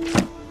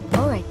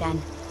 All right,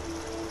 then.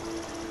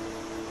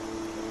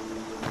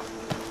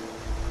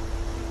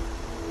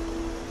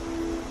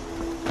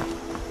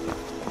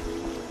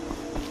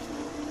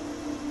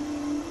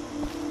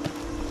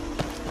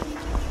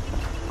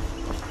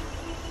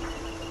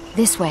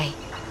 This way.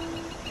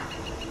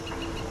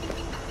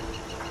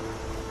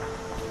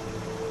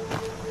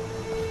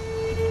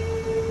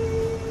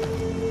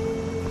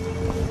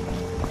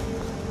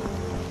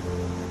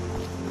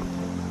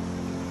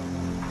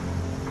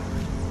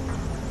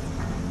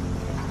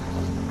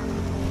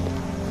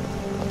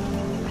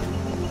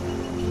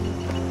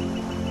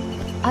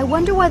 I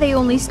wonder why they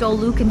only stole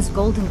Lucan's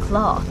golden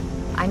claw.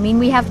 I mean,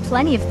 we have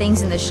plenty of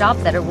things in the shop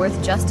that are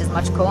worth just as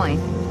much coin.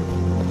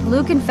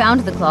 Lucan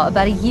found the claw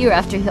about a year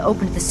after he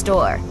opened the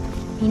store.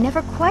 He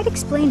never quite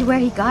explained where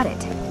he got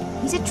it.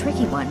 He's a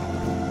tricky one.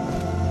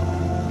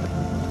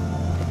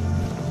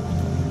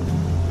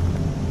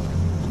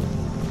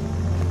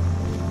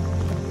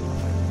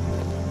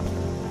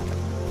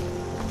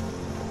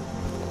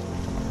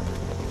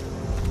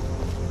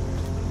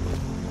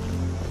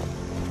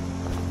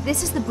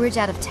 This is the bridge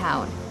out of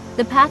town.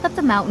 The path up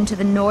the mountain to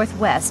the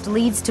northwest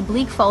leads to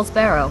Bleak Falls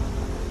Barrow.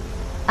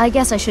 I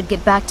guess I should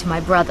get back to my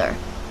brother.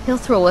 He'll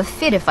throw a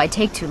fit if I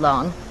take too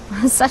long.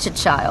 Such a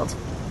child.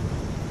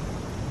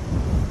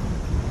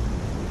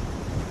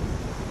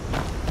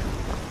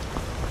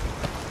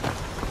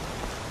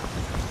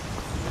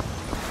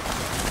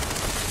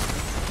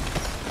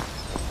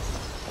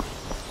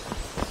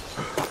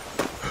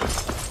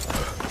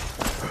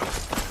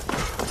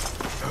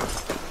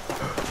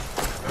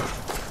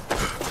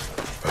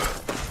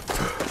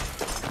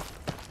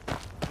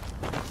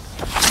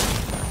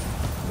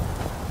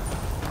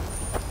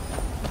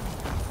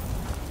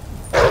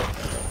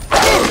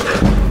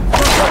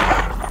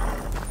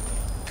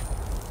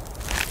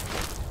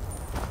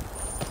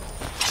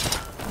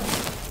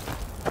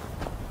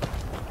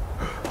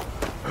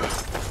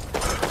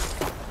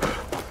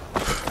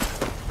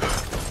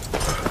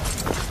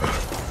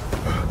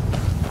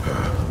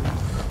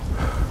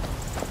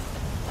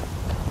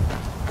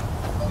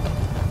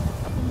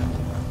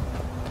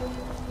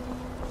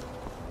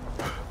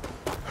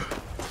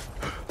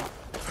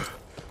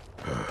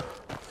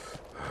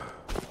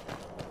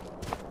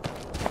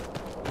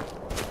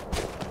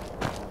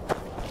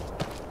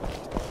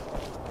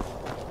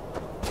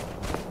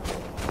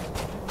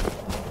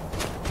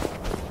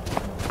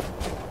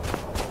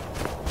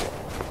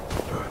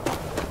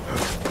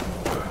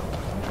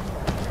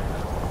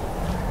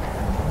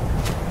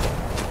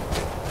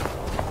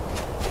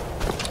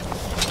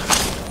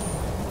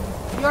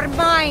 You're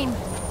mine!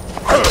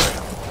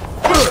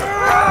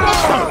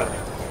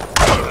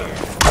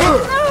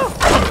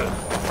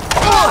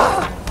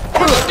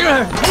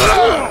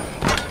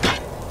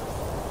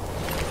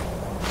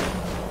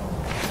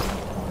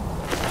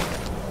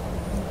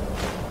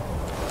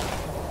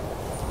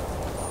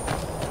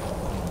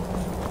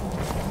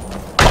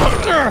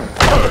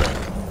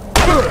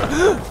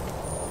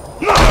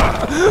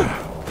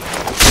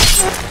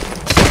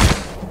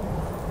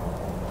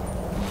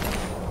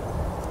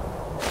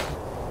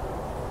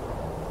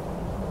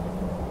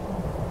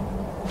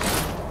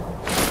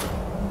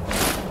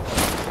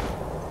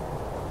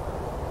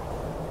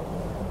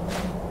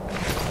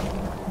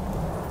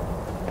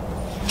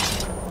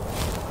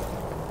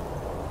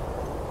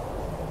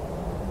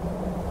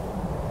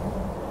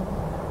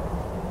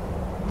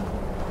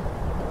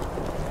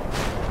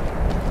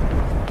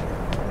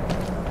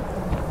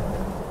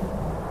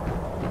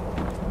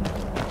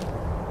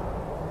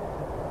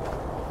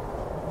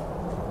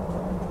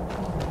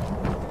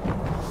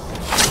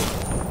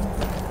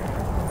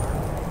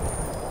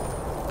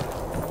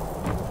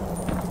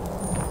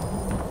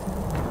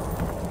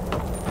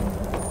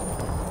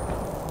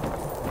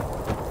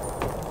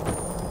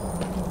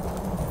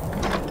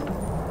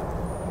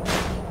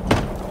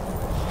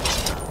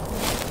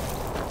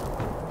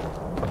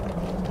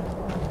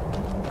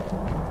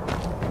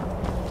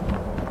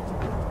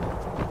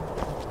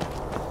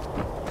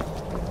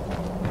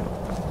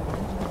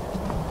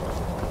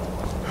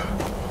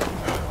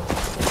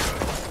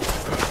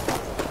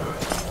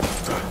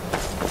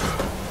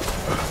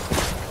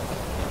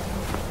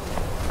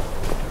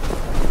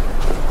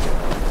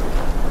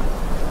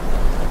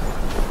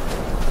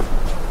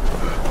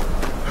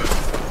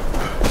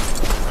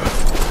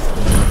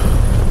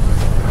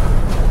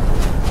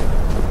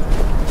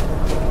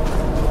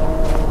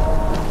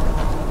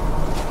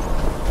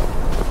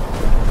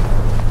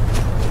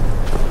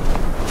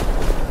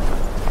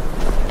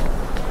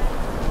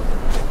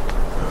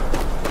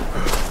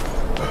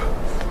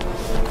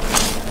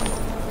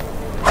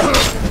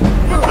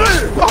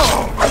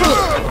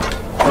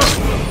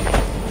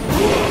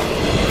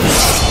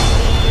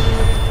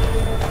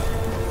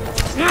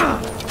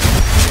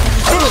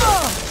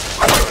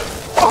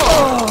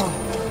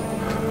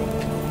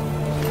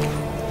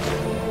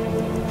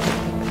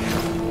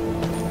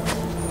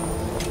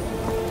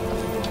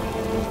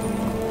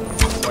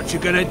 What you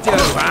gonna do,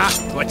 huh?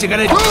 What you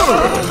gonna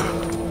do?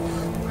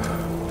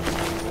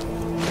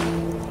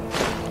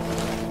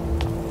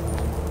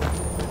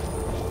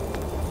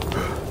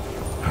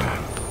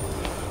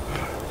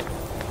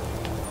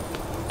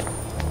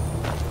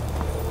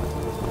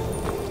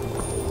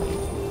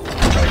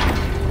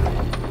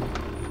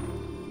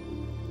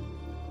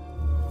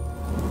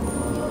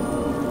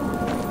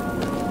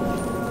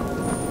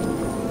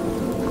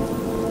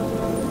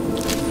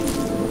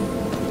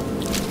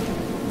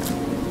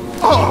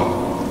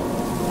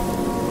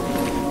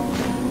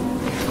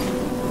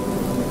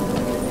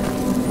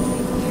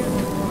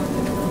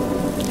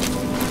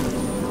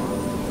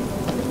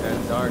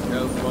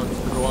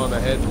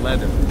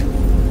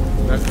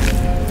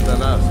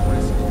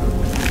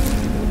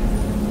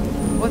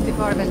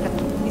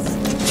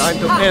 Time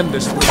to end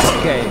this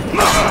wicked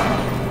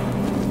game.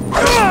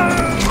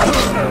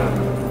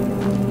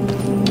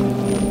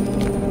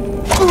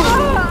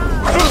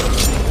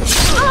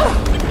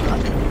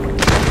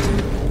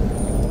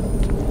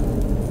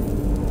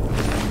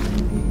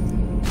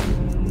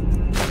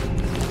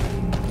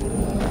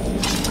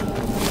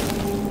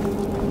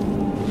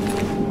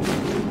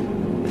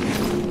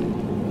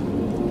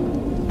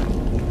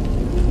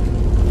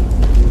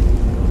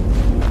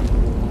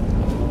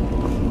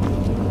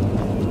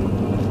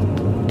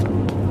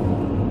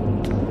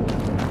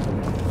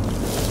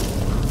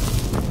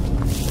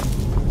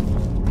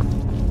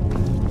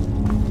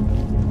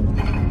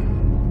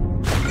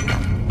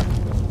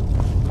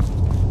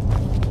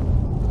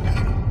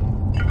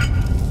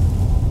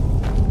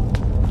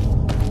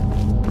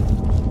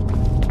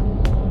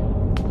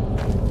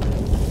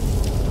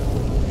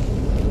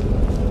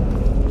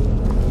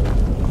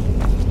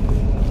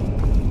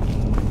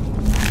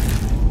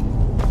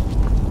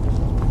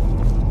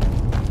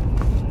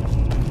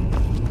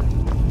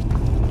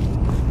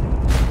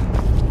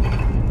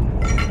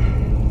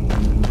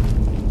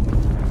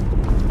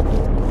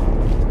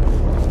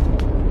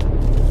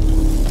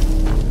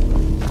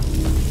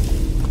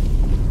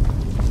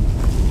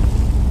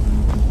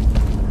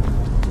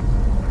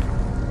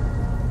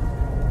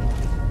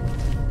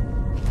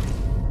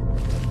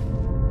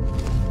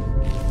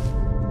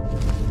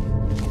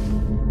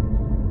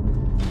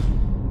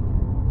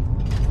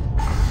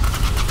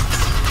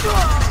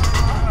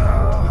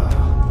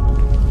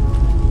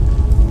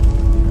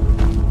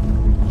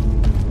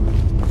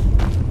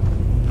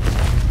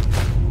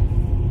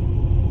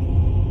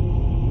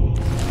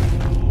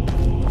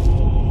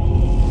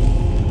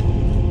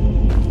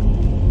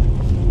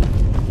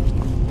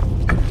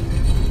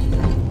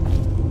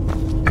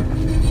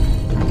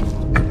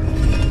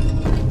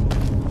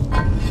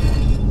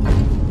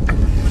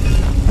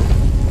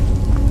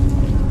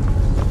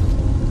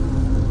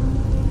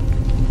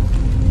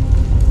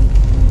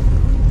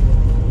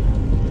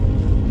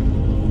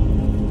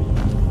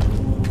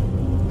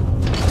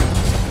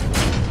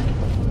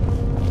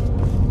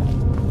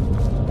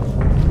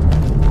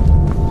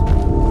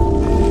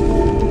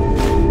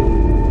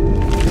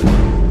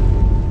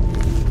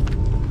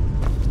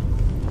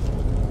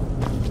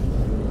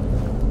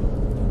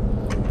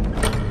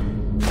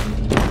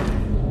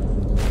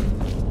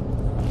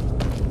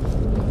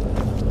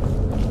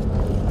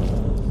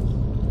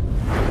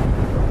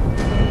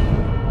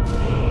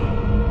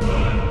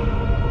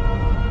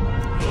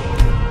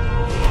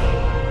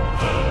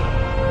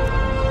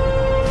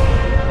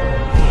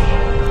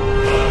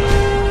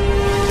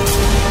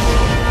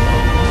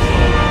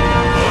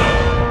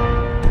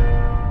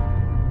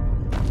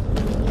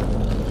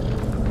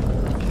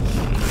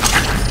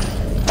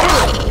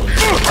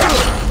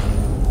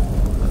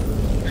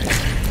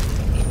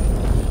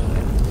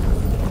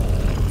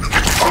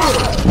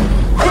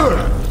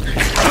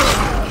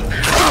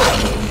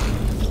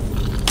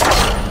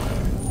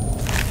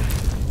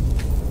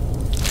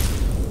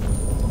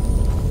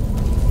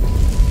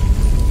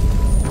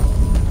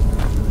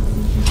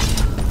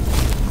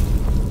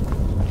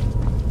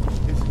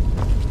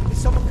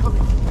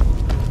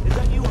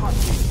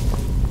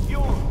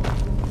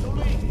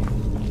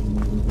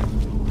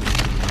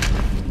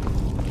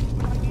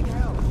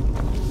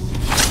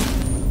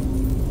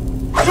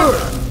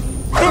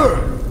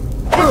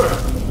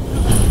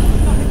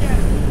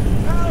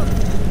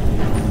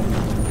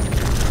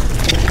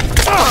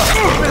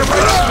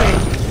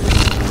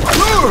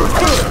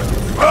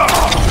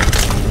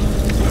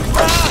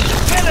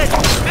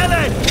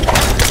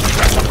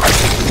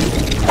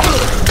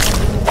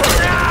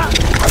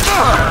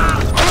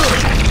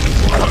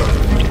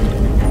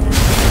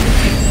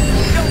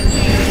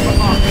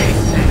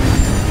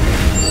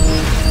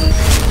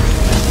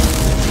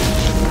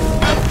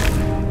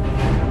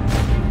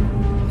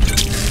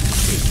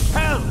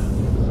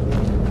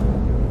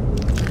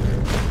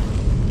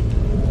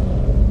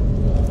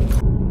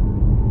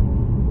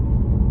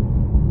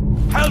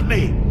 Help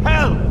me!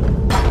 Help!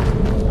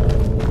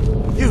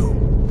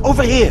 You!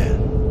 Over here!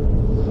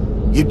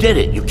 You did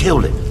it. You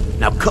killed it.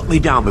 Now cut me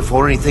down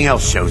before anything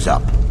else shows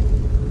up.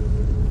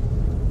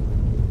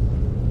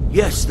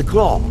 Yes, the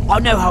claw. I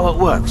know how it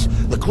works.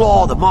 The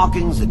claw, the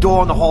markings, the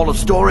door in the Hall of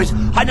Stories.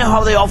 I know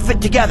how they all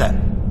fit together.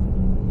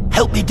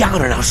 Help me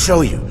down and I'll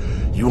show you.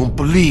 You won't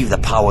believe the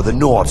power the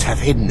Nords have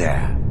hidden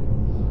there.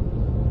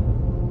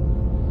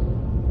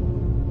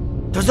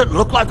 Does it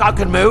look like I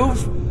can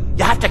move?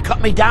 You have to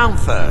cut me down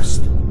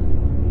first.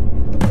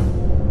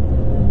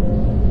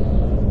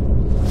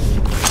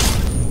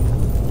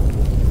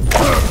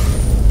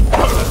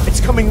 It's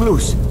coming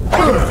loose. I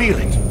can feel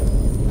it.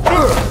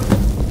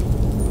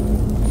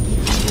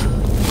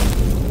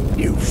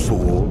 You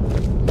fool.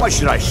 Why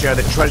should I share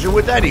the treasure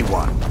with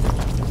anyone?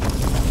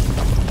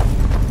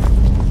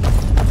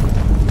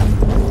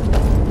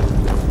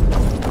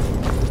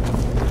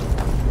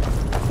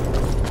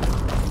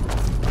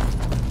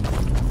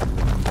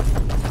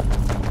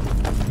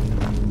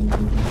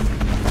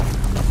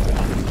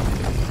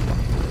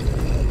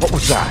 What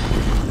was that?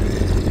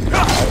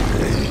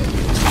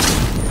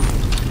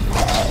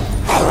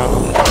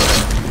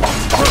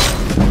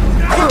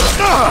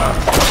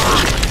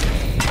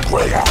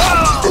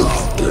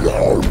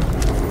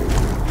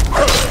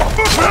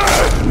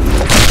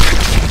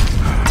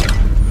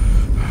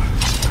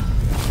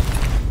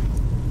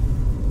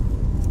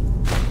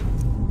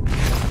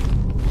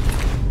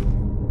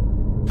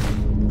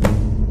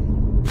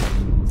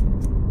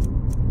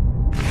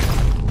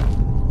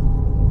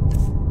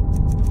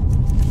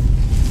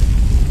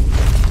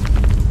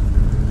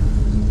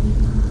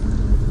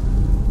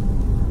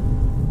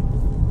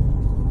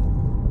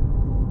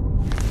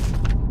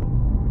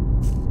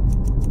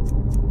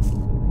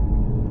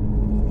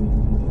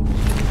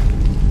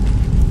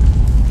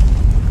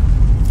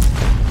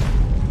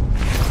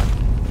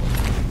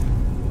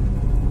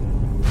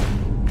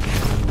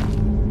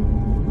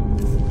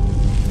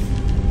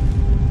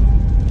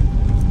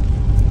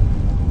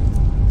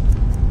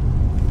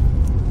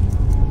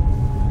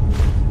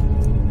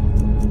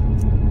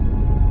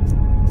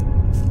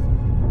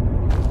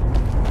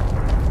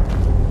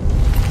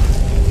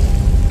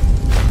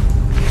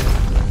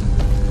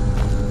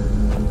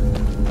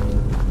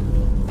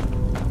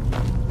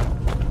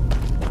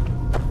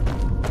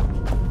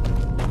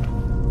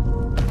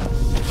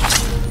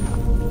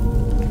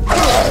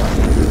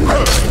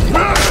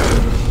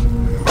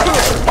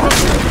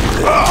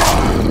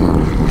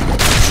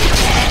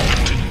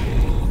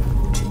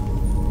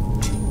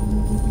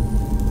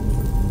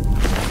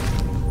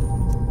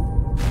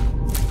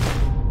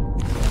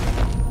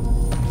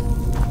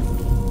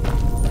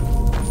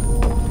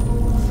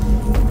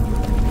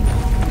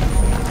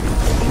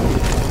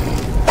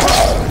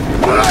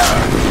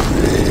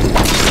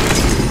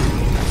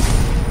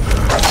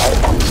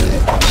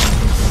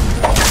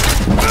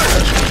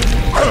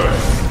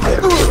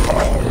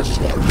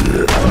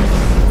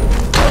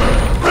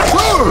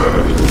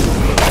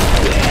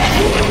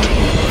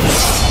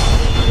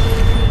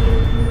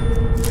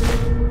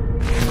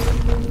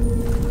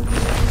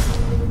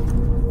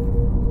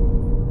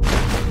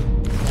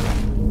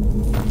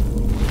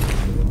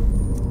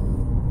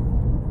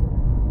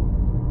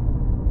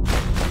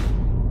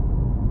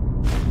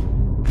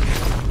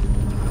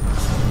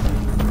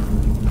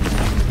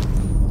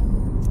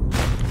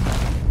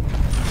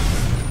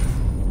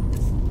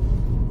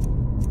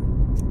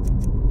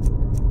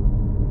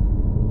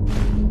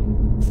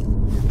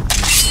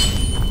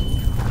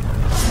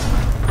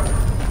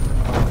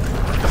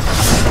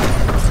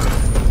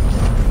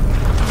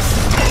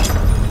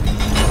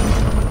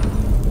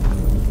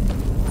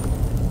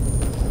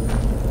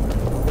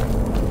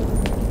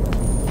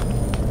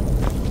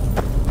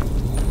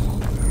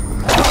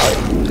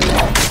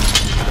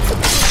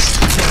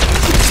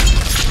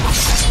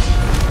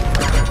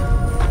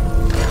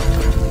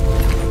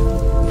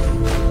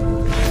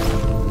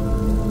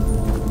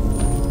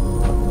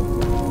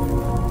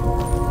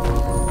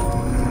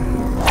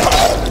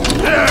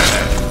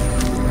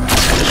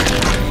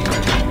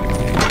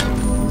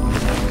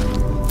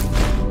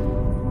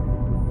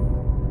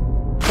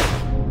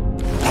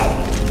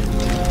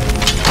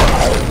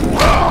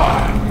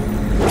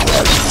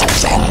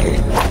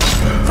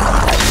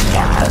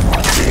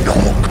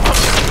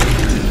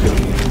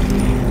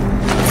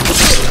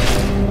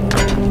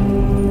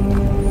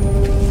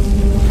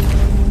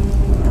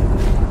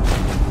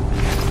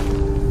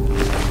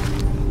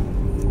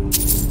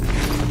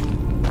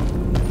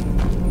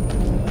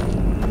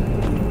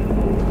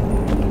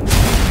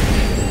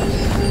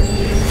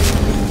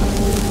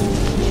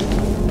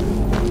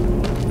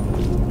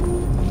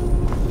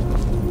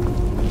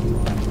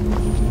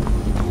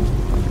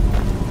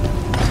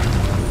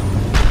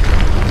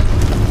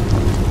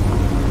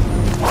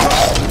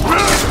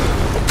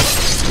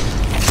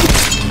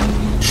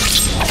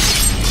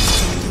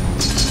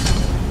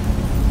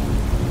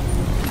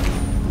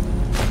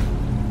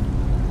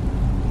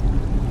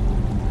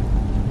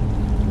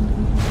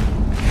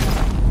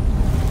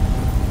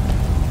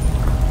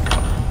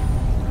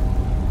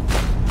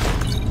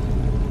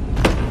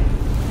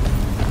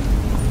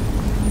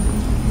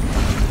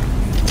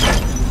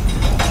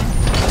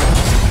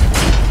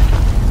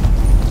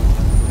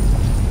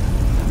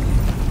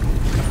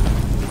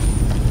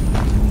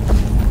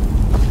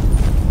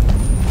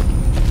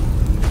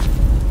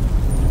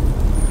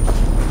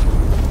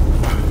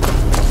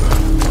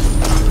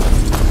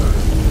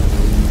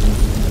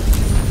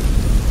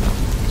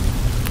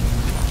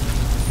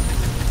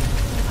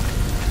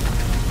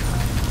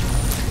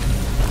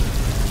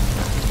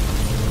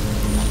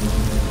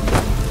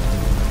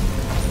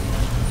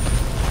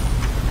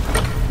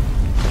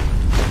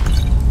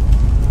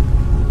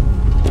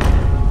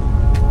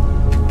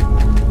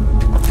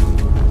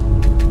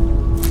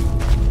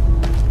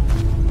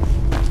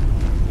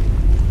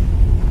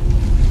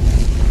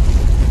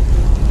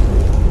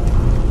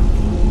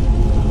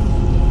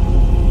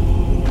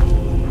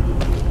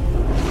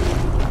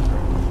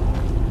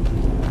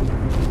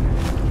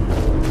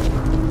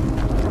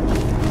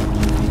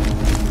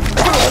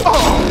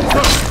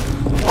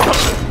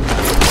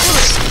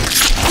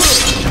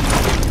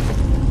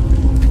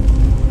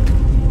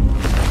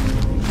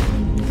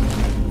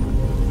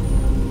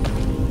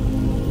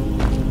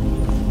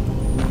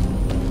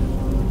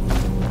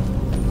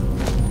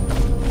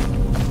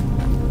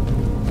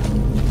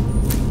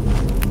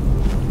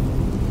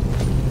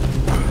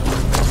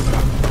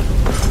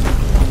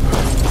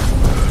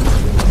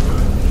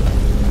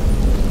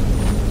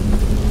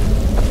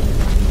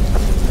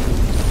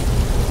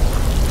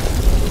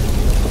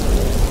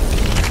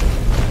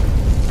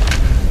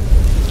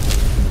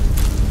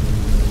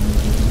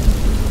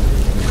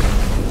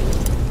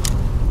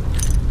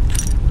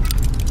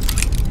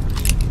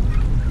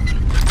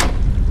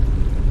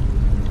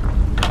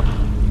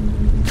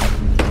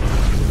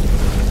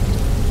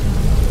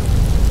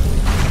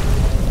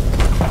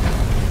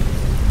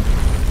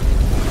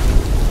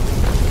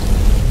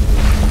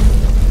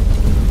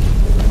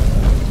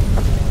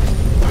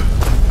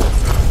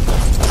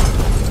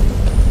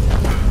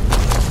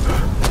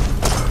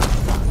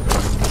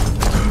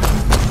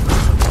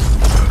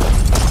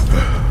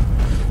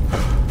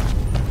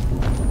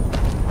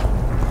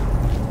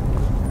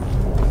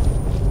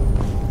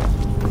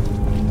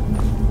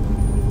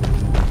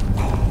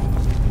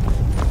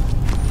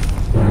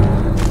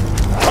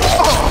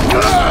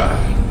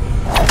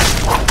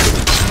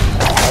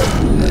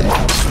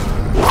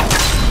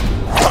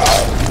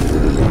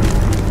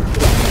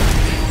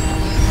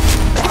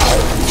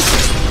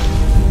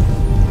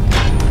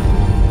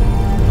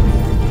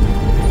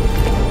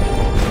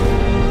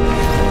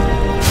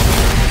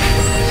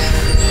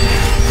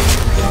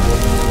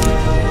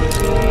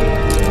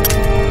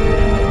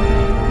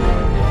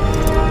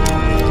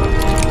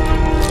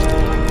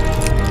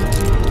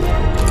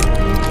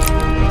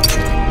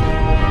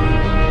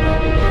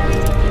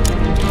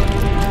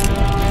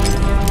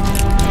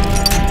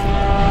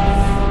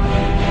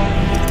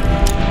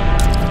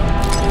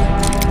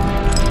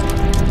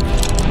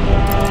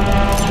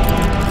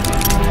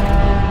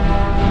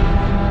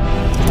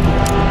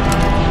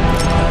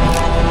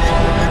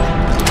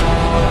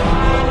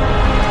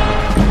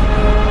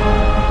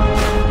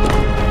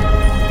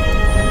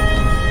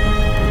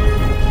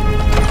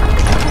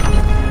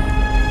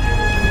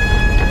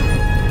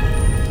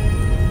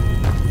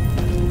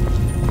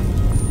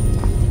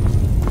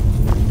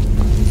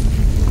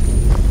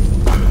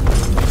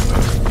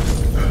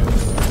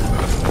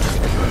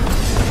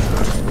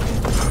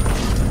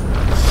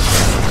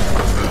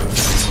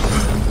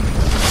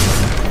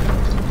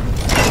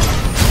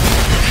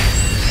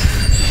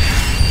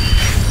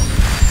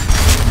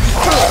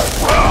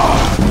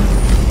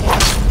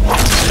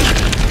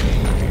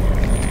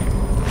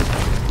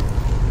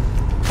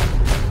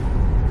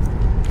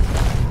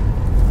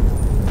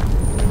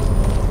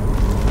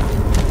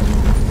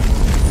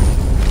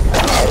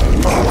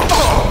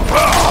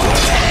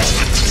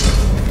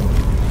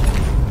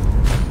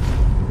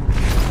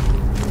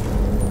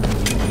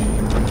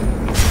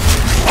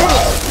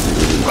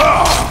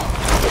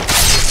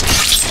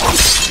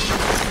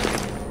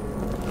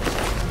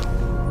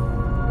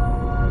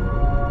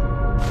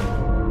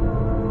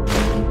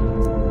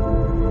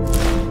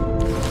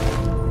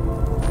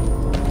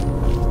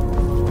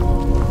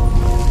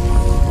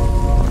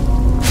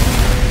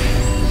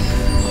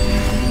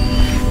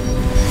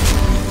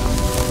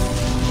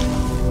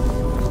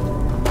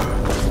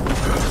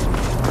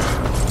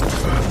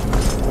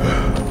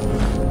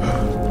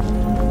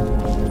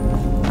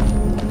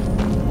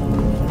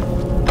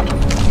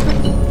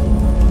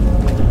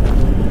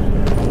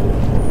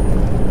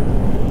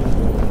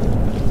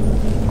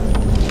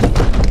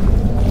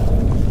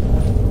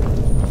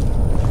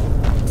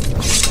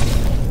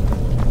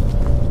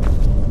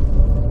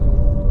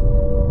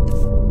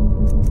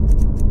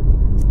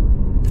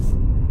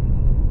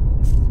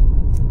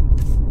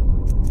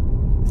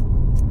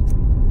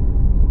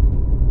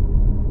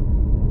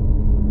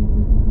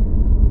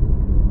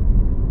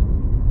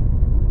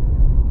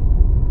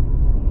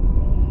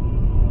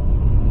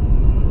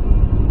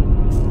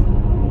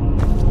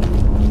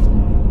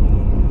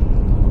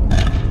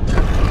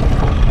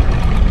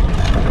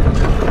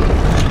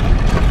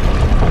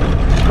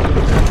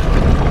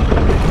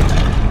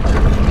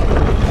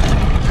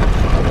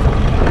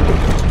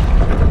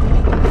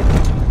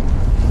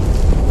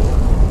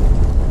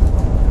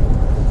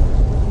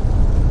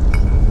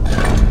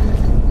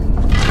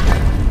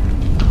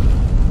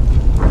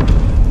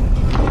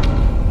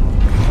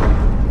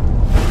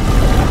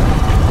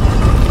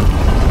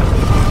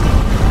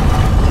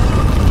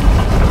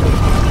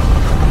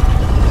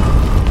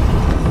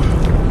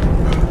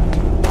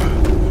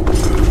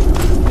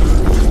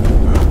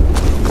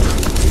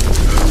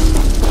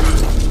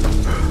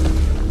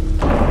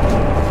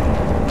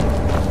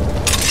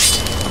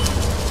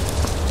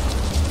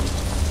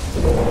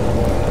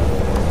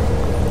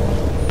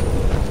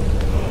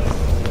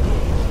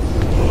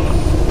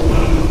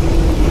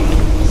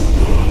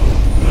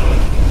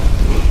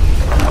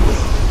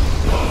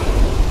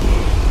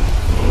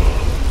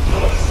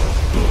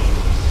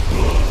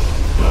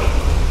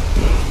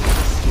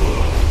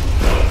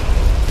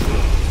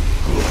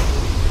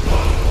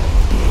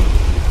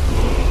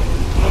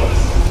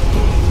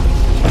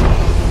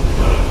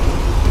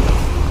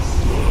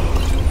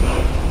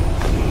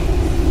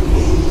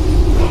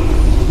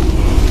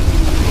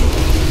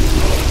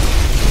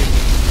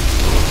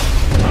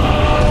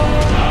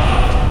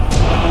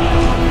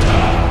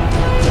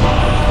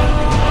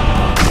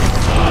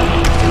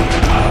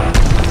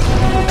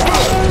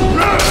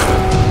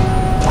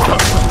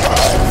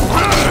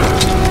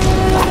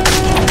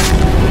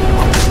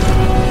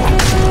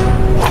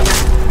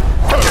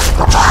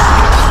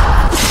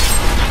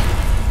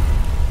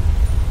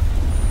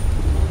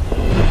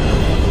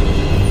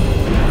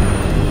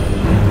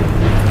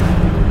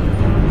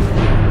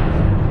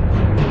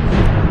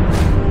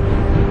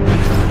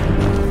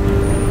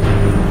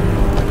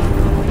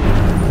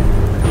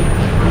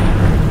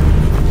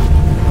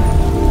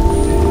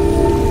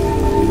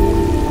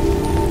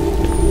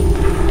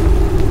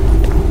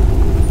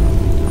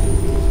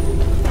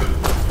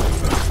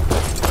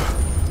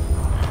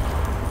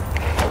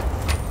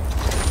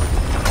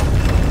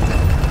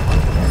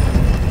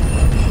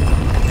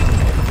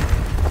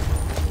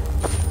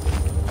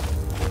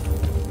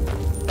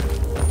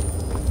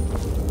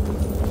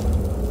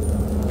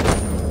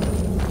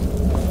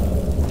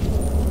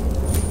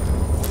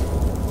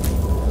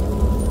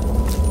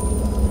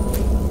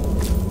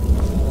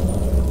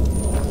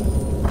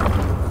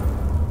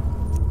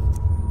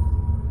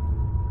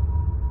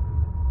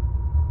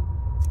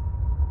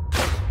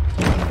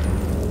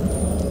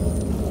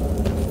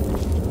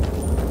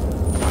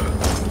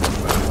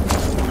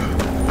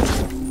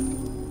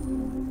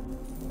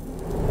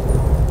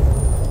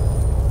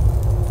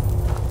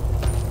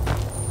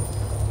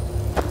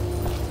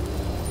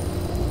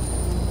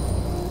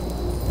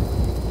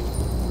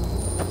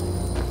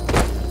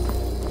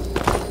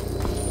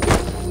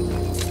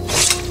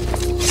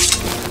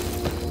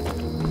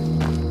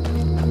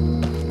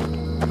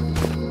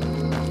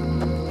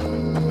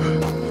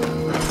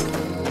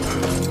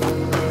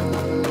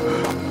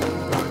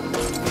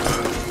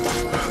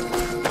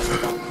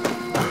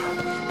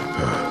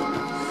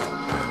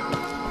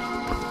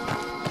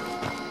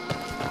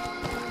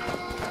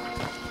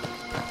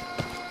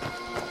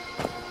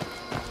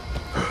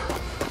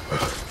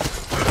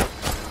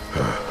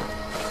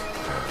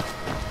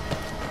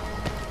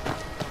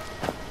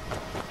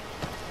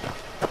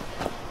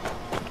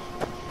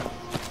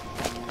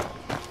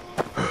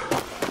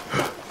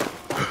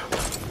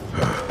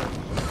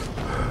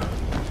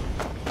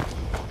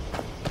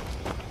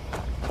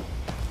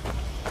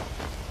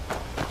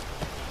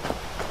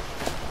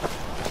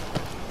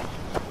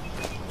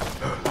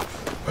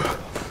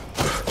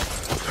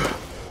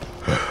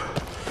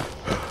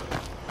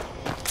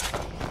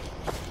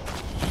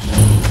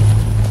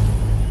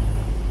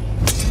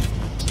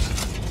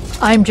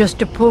 I'm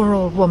just a poor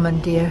old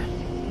woman, dear.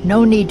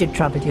 No need to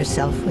trouble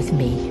yourself with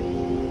me.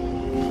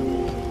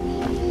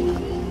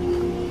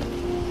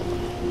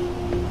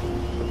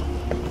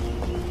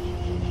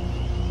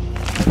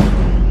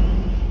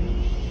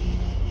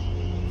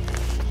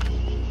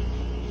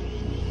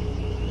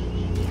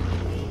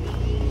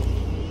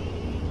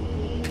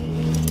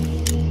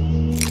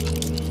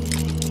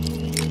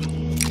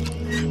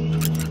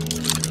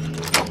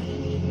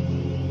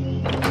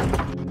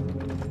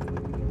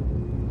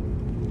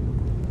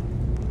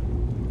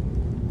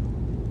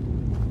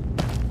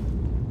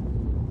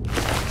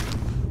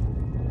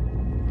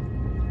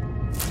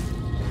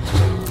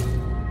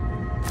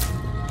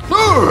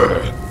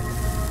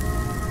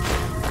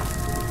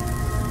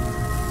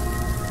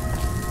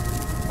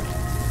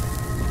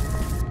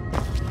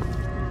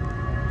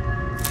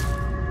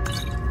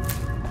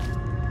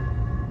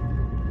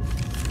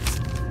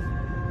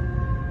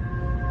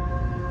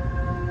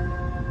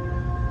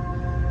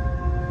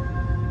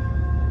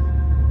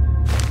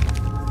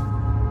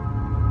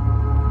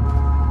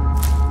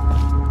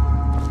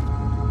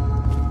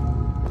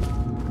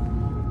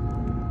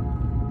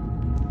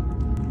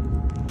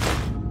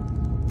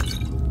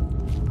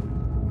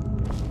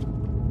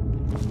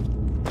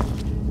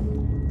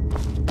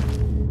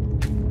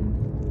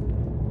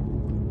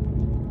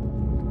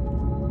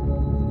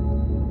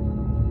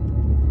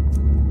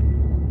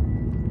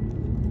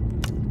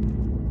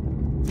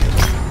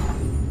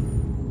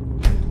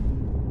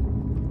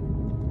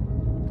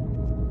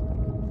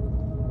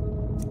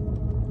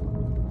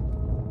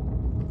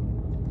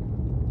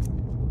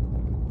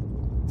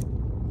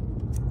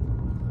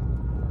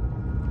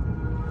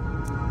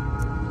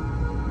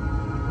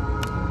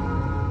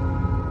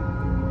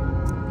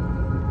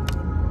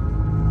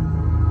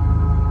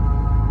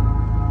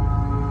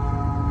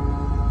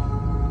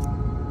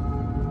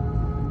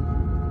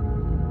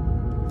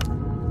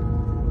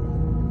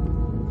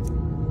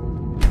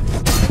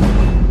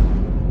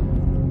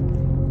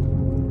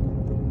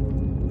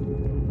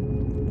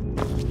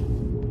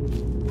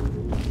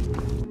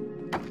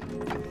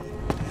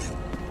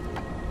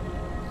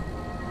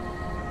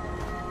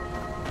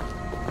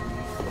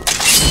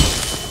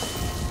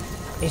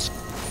 This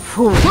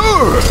fool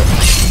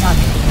not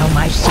know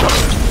my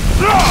secret.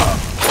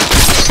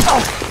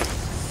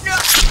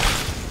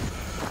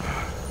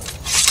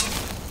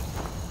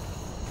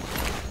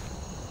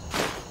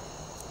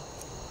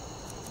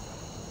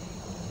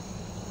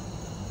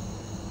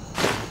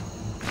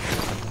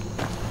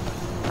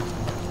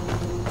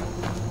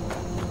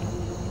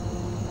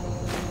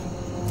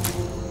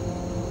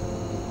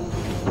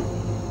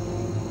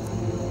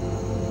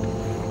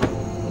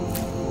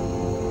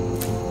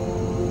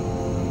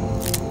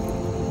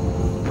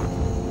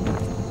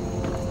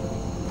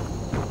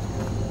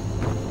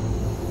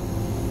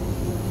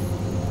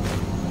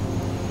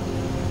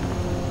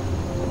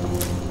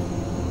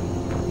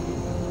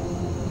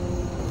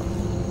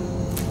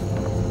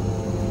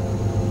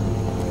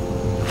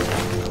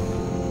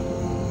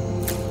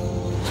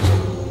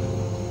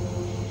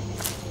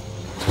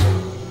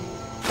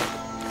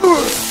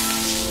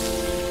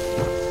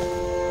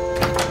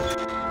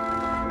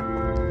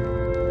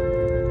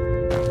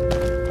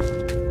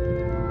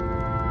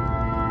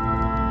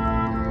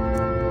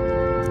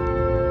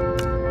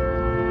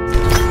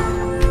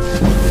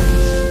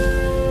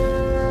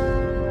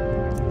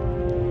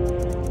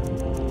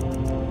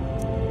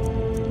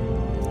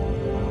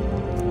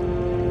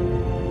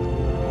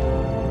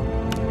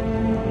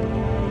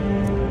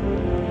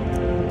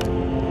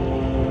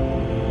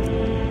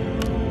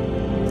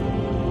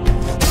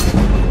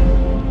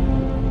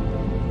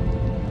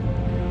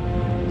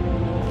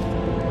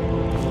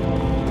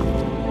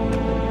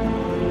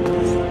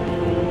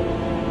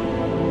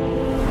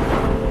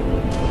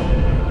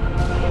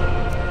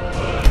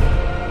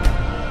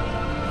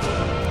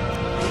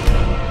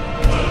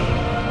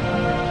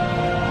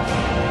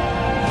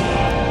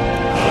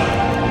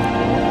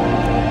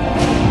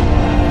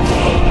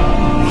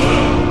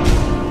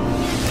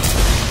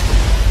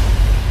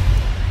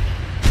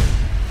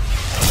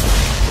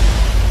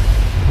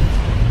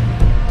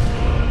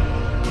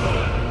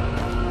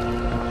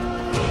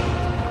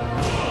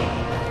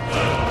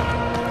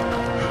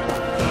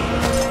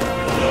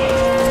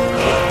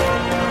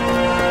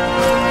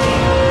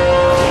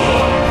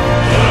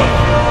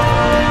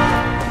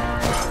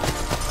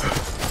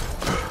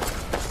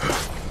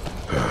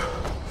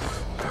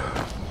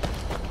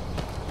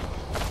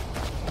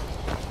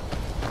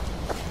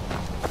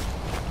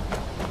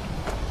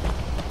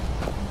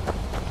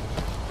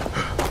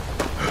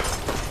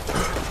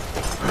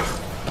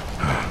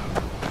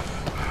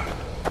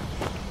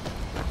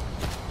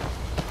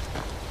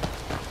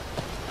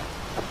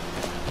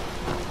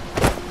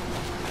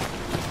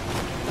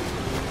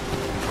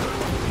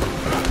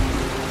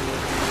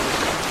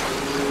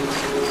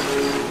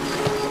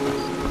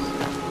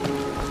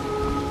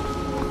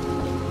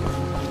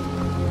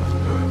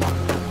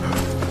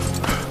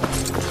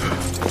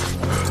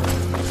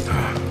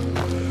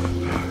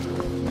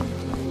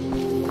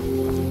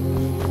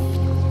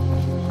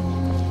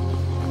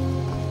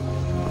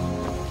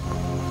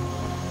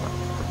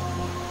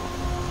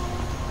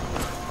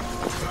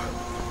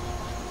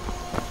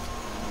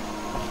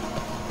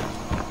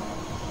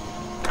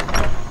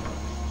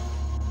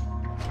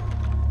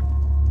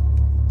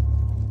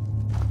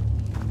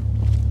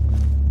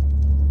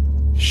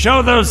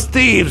 show those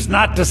thieves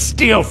not to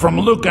steal from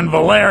Luke and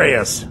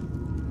Valerius.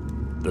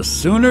 The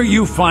sooner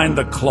you find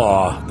the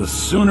claw, the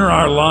sooner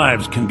our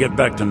lives can get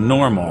back to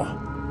normal.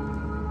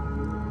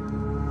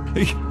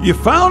 You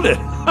found it!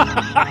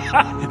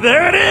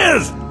 There it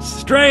is!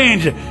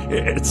 Strange.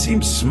 It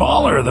seems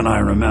smaller than I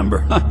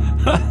remember.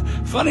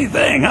 Funny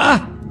thing, huh?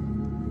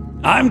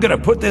 I'm gonna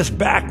put this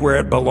back where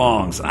it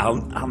belongs.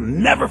 I'll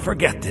never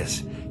forget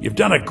this. You've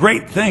done a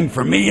great thing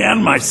for me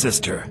and my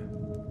sister.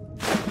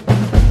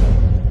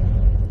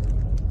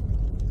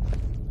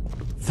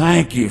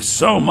 Thank you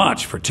so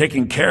much for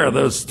taking care of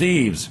those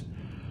thieves.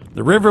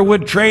 The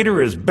Riverwood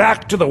Trader is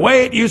back to the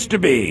way it used to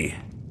be.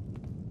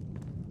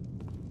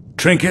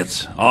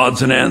 Trinkets,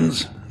 odds and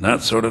ends,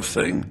 that sort of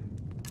thing.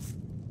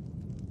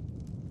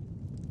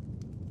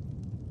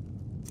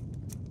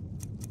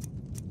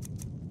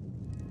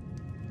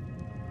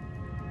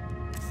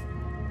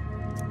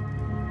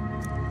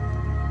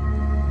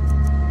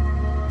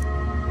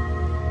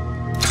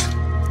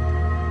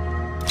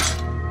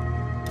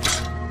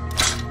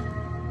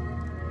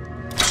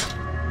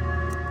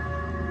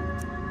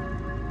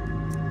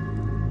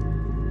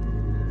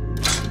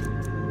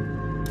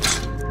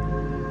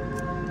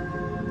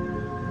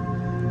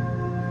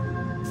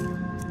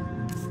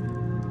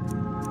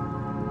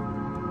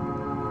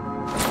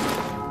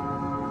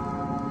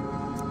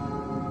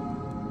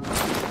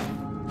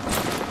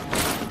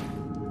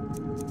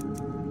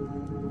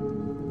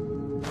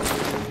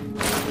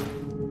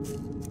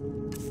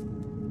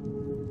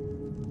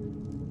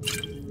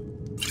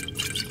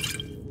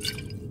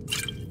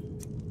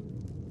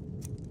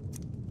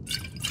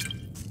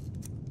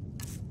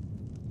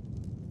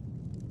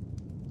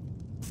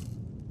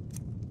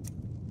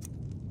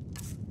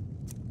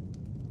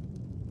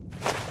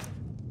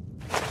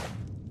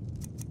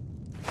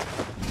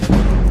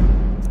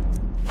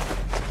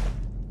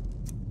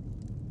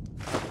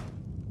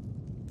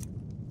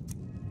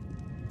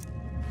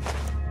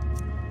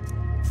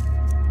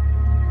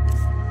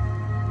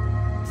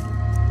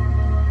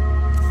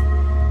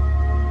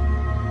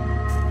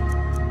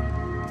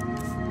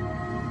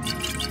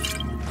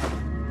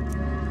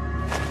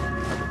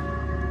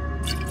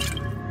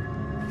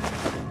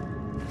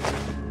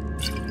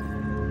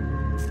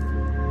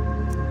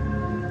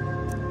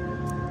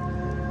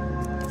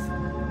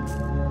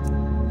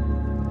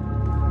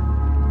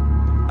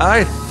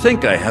 I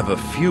think I have a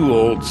few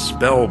old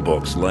spell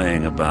books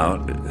laying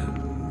about.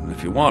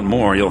 If you want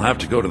more, you'll have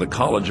to go to the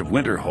College of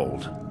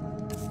Winterhold.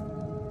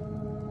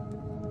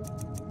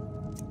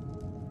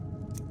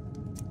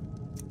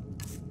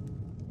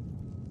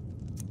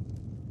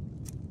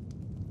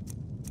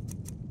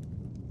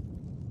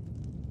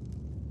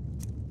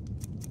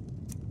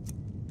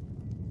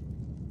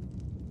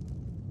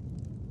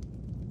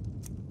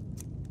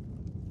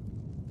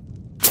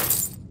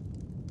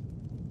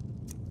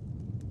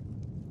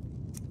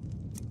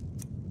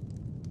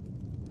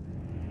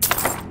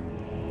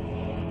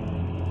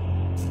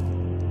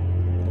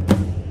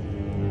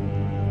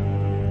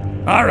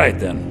 All right,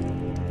 then.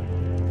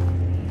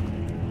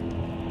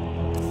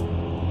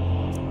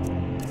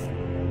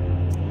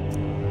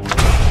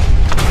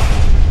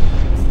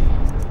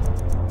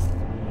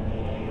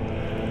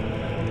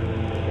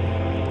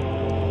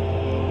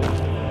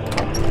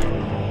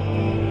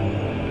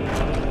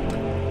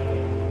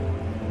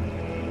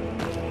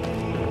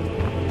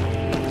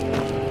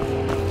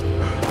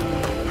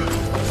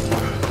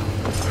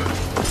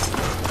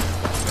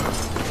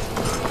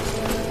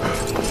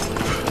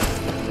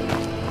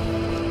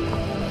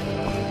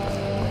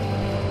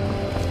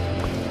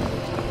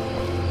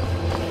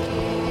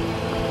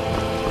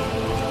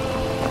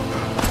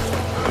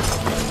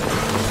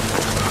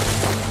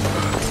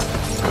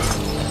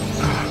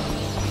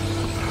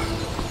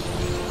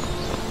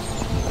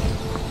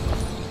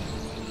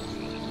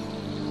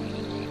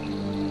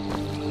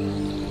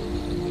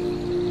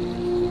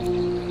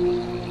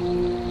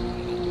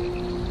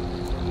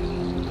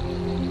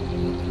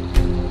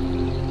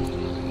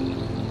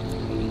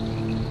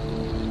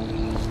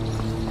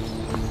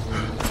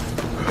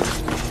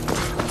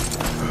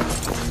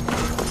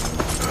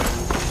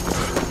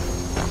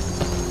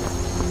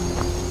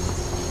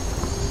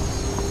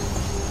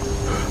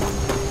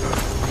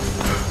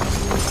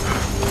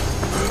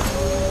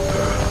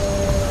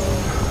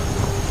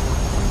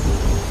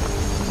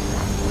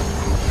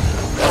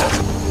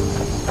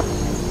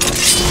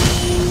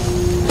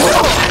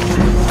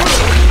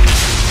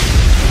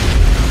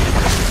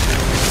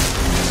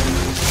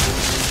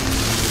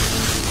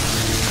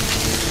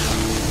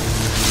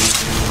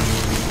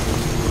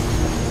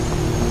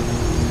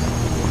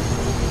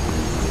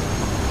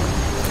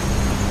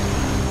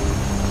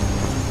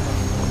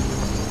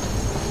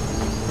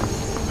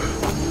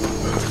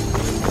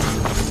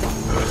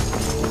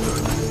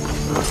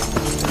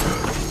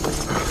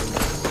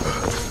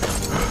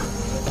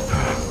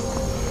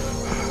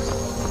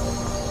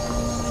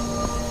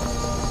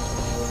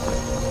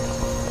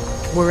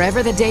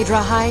 Wherever the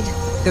Daedra hide,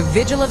 the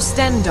Vigil of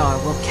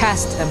Stendarr will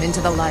cast them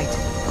into the light.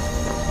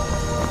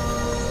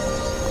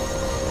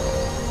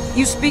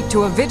 You speak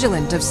to a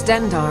Vigilant of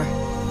Stendarr.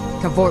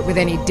 Cavort with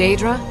any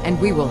Daedra, and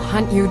we will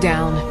hunt you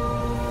down.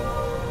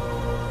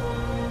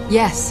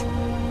 Yes,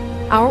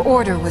 our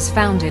order was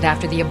founded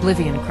after the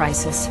Oblivion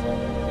Crisis.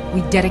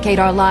 We dedicate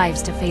our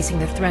lives to facing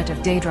the threat of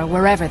Daedra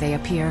wherever they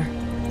appear.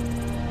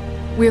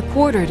 We're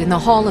quartered in the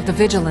Hall of the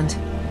Vigilant.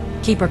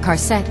 Keeper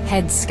Carset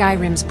heads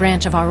Skyrim's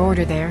branch of our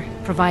order there,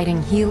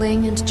 providing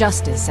healing and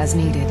justice as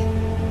needed.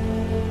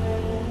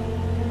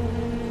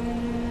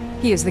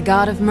 He is the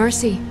god of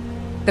mercy,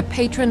 the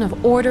patron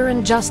of order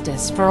and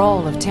justice for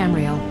all of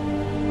Tamriel.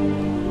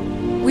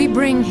 We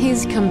bring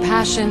his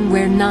compassion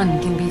where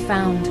none can be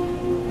found,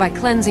 by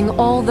cleansing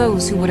all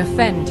those who would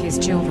offend his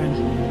children.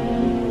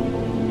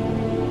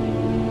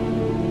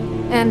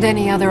 And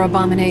any other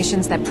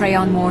abominations that prey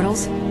on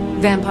mortals.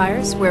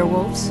 Vampires,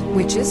 werewolves,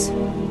 witches.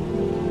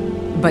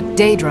 But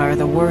Daedra are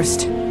the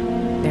worst.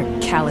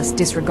 Their callous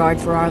disregard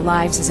for our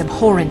lives is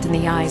abhorrent in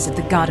the eyes of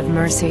the God of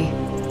Mercy.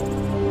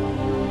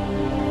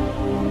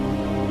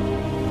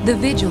 The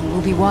Vigil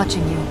will be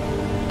watching you.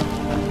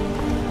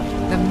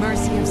 The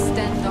mercy of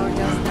Stendarr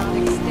does not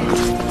extend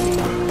to you.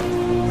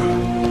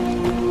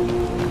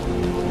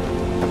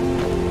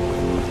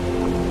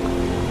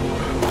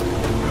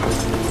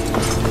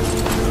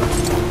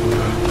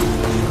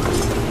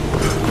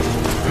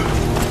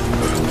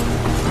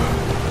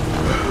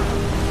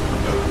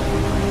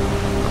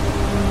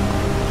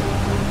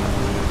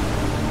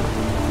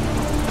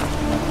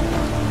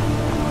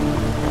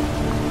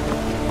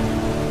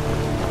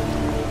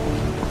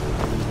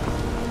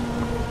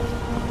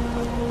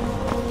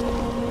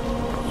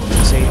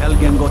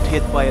 Got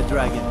hit by a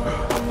dragon.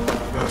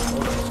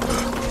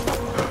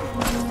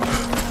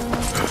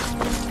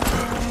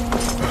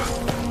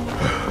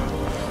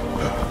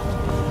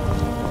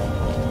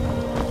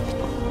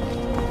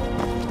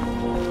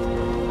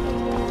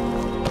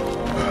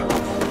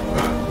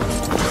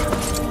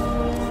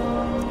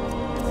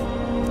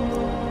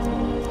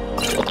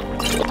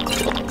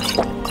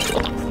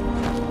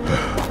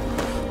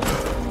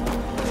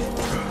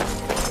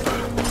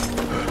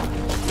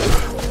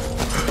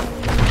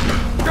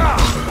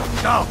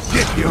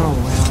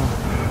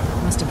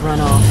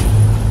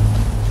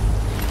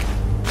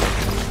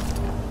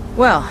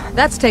 Well,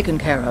 that's taken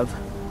care of.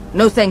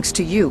 No thanks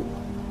to you.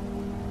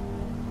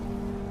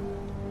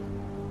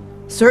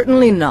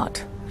 Certainly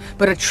not.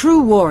 But a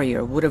true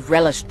warrior would have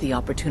relished the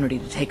opportunity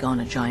to take on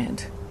a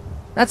giant.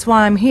 That's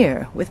why I'm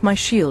here, with my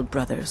shield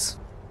brothers.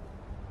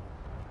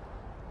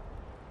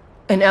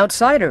 An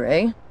outsider,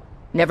 eh?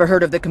 Never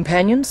heard of the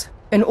Companions?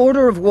 An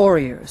order of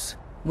warriors.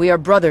 We are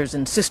brothers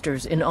and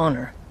sisters in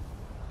honor.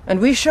 And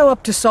we show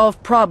up to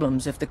solve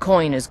problems if the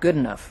coin is good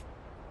enough.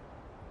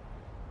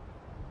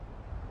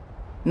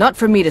 Not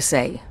for me to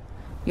say.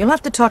 You'll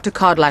have to talk to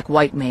Kodlak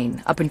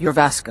Whitemane up in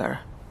Jorvaskar.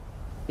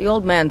 The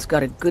old man's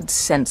got a good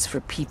sense for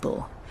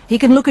people. He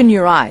can look in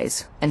your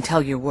eyes and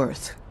tell your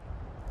worth.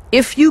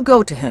 If you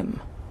go to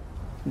him,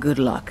 good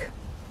luck.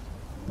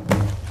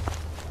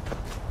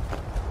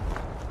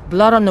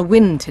 Blood on the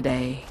wind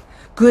today.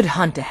 Good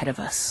hunt ahead of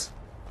us.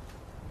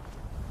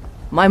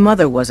 My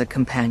mother was a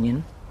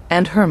companion,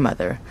 and her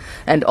mother,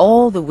 and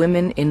all the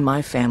women in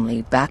my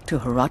family back to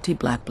Harati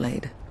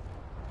Blackblade.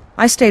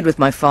 I stayed with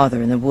my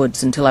father in the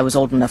woods until I was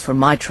old enough for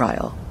my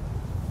trial.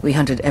 We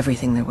hunted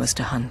everything there was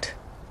to hunt.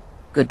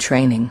 Good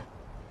training.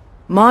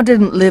 Ma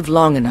didn't live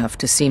long enough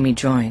to see me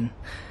join,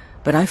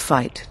 but I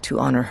fight to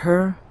honor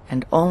her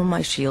and all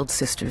my shield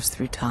sisters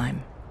through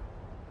time.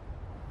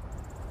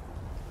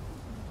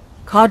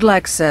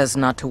 Kodlak says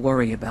not to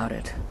worry about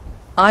it.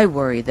 I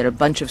worry that a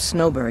bunch of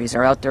snowberries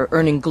are out there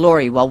earning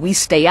glory while we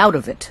stay out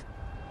of it.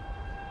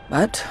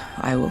 But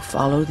I will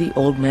follow the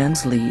old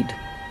man's lead,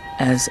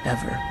 as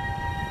ever.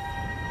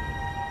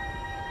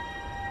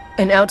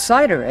 An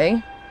outsider,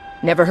 eh?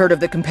 Never heard of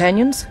the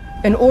Companions?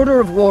 An order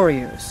of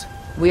warriors.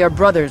 We are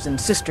brothers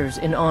and sisters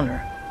in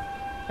honor.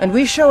 And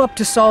we show up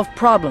to solve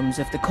problems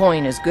if the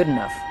coin is good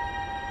enough.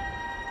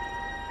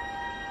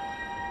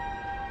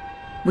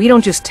 We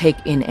don't just take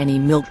in any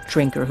milk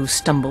drinker who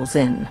stumbles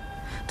in.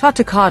 Talk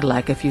to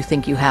Kodlak if you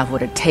think you have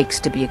what it takes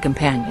to be a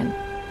companion.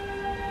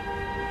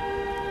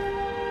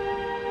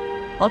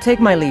 I'll take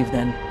my leave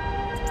then.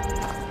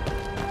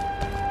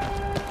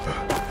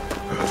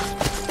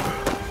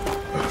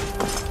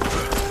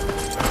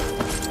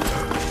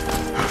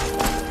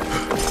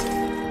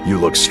 You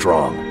look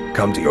strong.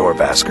 Come to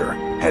Jorvaskar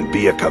and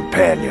be a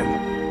companion.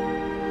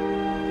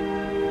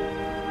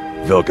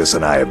 Vilkas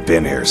and I have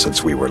been here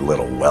since we were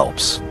little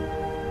whelps.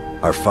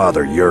 Our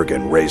father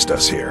Jurgen raised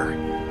us here.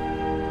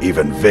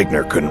 Even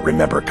Vigner couldn't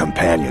remember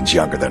companions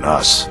younger than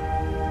us.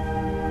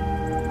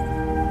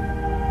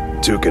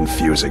 Too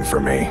confusing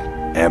for me.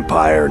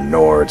 Empire,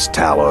 Nords,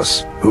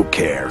 Talos, who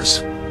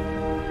cares?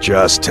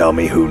 Just tell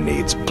me who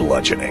needs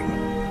bludgeoning.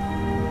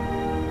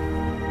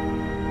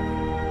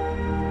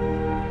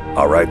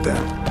 All right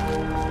then.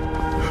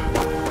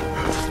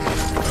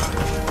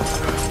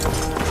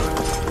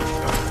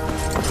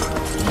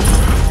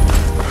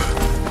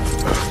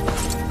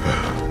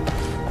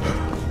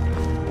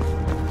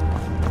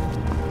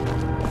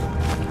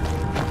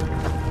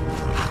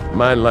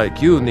 Man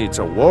like you needs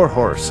a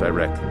warhorse, I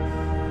reckon.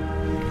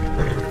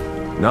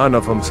 None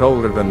of them's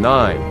older than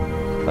 9,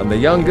 and the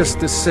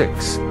youngest is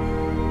 6.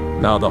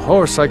 Now the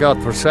horse I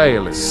got for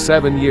sale is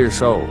 7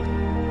 years old,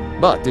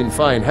 but in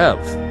fine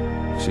health.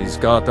 She's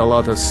got a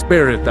lot of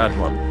spirit, that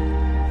one.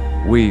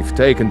 We've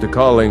taken to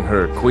calling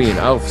her Queen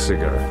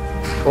Aufsiger,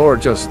 or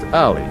just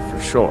Ali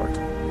for short.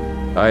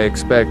 I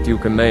expect you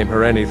can name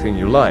her anything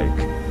you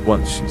like,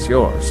 once she's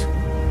yours.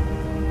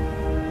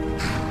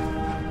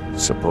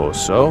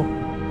 Suppose so.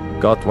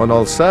 Got one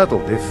all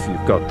settled if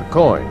you've got the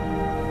coin.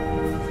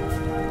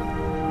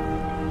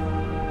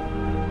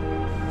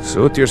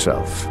 Suit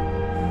yourself.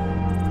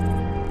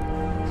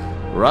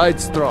 Ride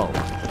strong.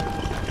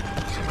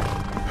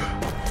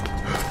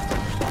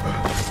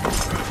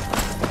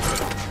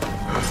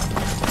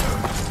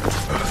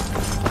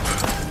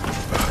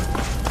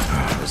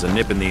 There's a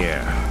nip in the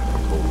air.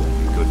 Cold won't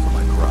be good for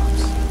my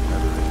crops.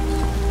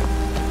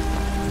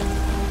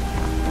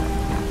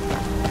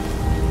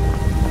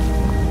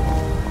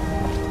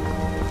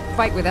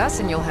 Fight with us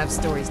and you'll have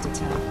stories to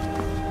tell.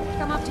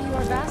 Come up to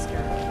your Vasker.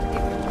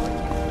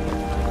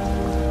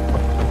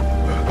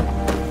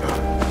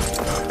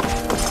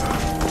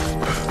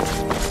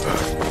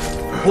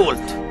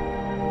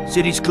 Halt!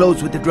 City's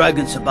closed with the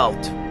dragons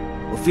about.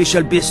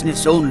 Official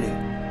business only.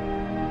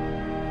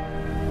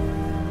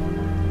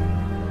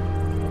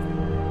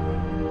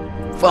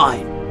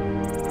 Fine.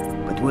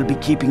 But we'll be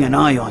keeping an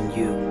eye on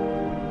you.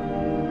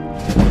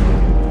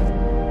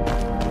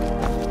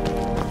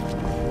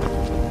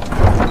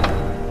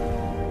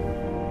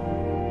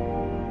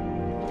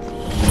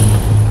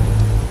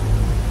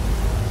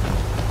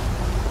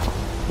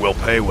 We'll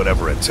pay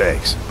whatever it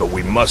takes, but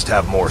we must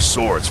have more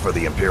swords for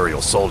the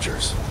Imperial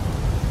soldiers.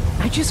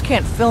 I just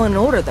can't fill an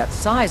order that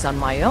size on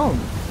my own.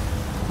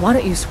 Why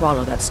don't you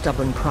swallow that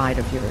stubborn pride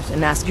of yours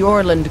and ask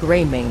Yorland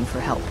Greymane for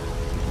help?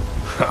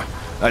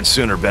 I'd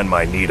sooner bend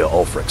my knee to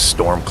Ulfric's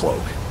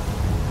Stormcloak.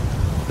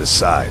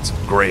 Besides,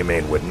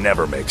 Greymane would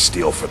never make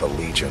steel for the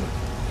Legion.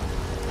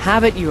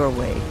 Have it your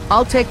way.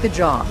 I'll take the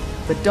job,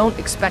 but don't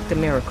expect a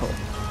miracle.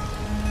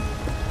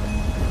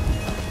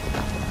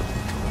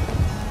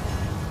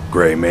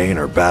 Greymane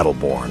or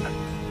Battleborn?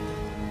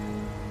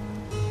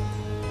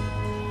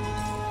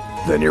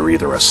 Then you're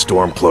either a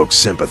Stormcloak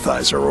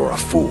sympathizer or a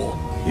fool.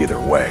 Either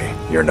way,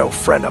 you're no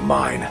friend of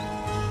mine.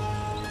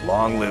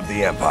 Long live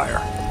the Empire.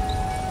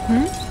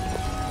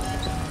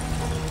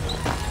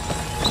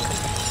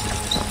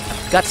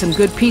 Got some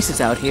good pieces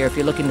out here if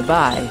you're looking to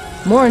buy.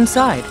 More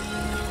inside.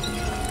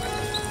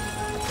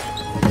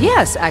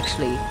 Yes,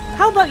 actually.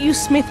 How about you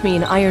smith me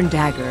an iron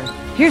dagger?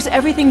 Here's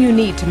everything you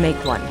need to make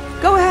one.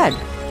 Go ahead.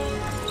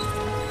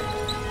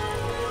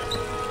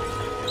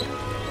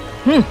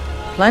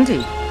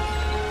 Plenty.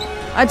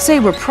 I'd say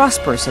we're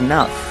prosperous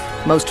enough.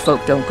 Most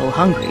folk don't go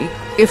hungry,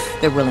 if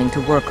they're willing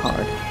to work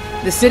hard.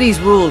 The city's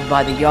ruled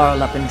by the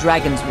Jarl up in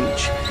Dragon's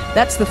Reach.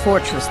 That's the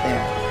fortress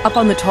there, up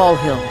on the tall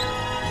hill.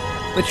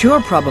 But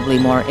you're probably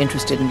more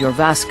interested in your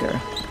Vasker,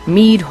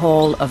 Mead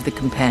Hall of the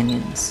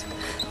Companions.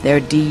 Their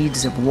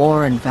deeds of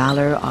war and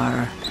valor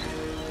are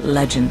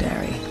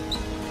legendary.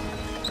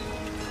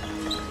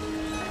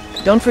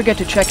 Don't forget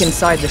to check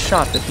inside the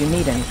shop if you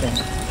need anything.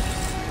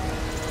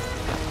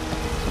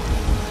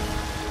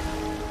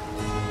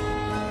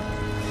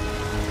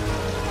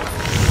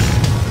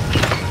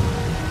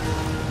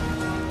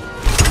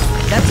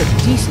 That's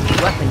a decent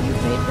weapon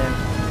you've made there.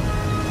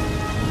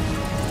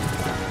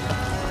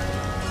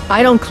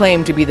 I don't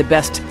claim to be the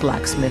best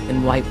blacksmith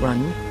in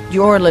Whiterun.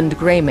 Yorland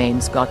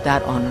Greymane's got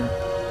that honor.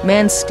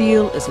 Man's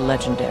steel is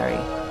legendary.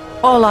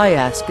 All I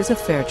ask is a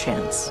fair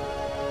chance.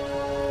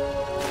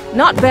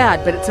 Not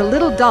bad, but it's a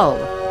little dull.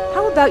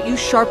 How about you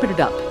sharpen it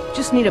up?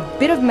 Just need a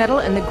bit of metal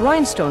and the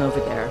grindstone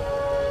over there.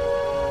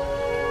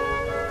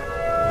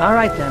 All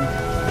right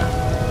then.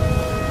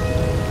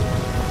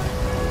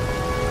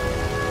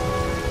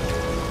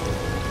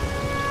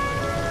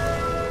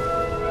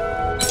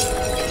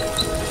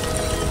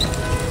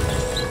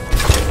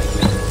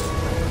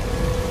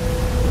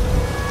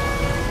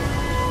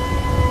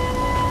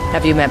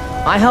 Have you met?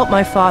 I help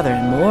my father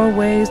in more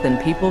ways than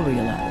people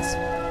realize.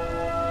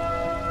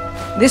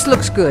 This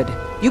looks good.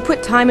 You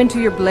put time into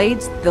your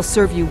blades, they'll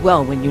serve you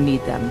well when you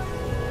need them.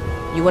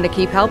 You want to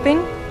keep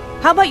helping?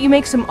 How about you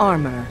make some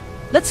armor?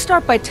 Let's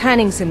start by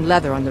tanning some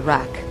leather on the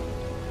rack.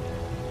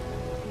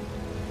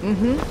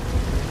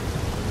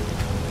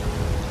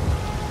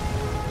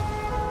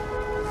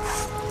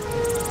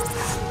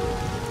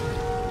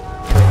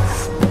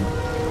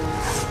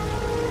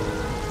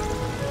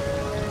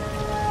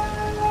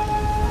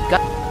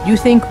 You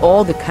think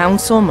all the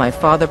counsel my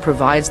father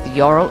provides the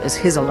Jarl is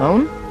his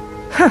alone?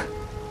 Huh.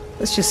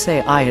 Let's just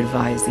say I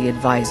advise the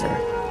advisor,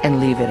 and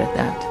leave it at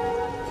that.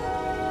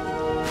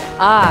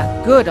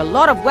 Ah, good. A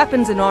lot of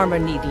weapons and armor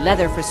need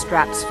leather for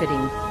straps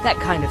fitting, that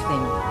kind of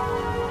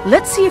thing.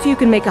 Let's see if you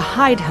can make a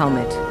hide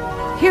helmet.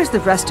 Here's the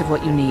rest of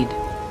what you need.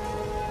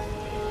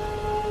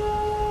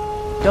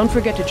 Don't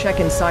forget to check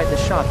inside the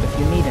shop if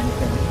you need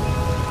anything.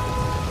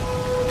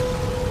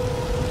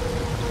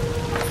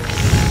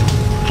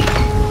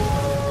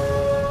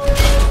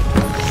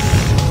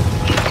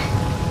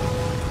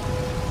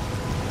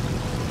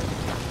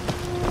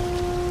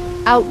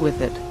 Out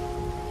with it.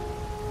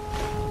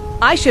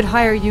 I should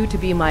hire you to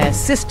be my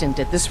assistant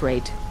at this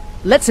rate.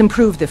 Let's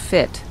improve the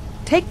fit.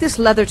 Take this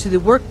leather to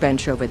the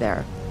workbench over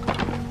there.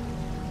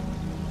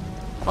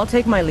 I'll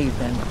take my leave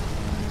then.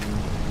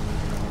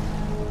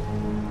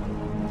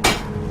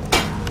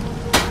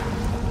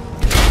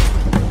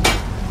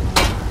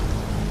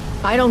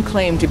 I don't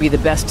claim to be the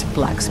best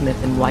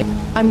blacksmith in white.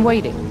 I'm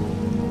waiting.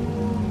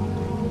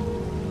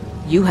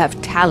 You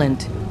have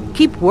talent.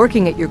 Keep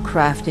working at your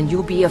craft and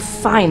you'll be a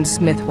fine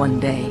smith one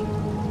day.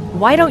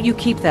 Why don't you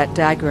keep that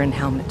dagger and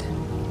helmet?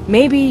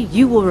 Maybe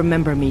you will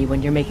remember me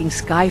when you're making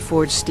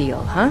Skyforged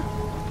steel, huh?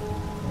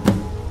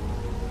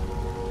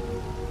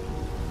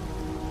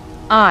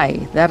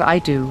 Aye, that I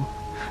do.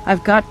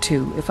 I've got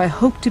to, if I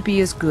hope to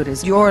be as good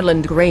as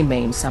Yorland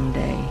Greymane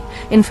someday.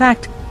 In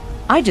fact,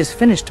 I just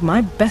finished my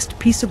best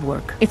piece of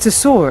work. It's a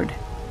sword.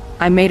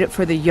 I made it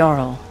for the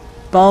Jarl,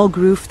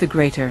 Balgruf the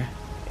Greater.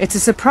 It's a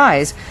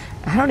surprise.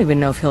 I don't even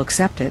know if he'll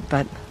accept it,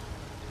 but...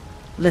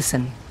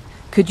 Listen,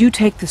 could you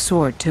take the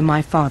sword to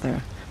my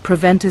father,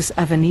 Proventus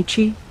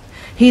Avenici?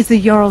 He's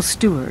the Jarl's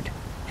steward.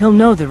 He'll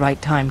know the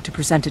right time to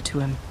present it to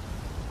him.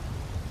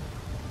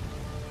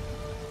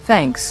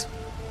 Thanks.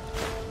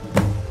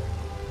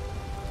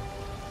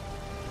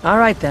 All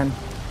right, then.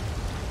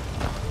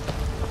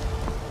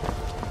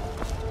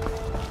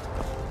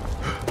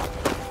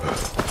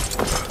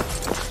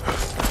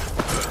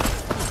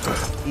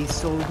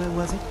 Isolde,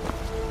 was it?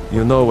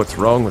 You know what's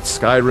wrong with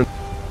Skyrim?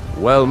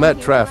 Well met,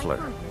 Traveler.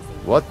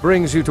 What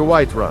brings you to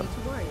Whiterun?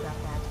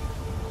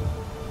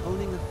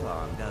 Owning a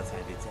farm does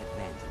have its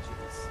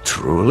advantages.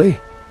 Truly?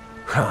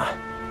 Ha!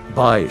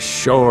 By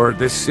sure,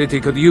 this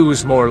city could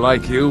use more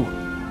like you.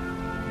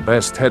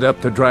 Best head up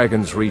to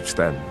Dragon's Reach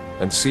then,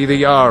 and see the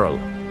Jarl.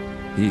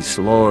 He's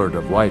Lord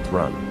of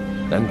Whiterun,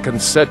 and can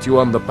set you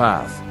on the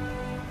path.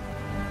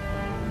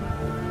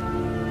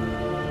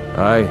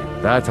 Aye,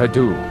 that I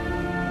do.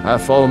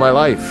 Half all my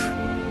life.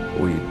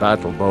 We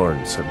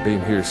Battleborns have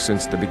been here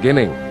since the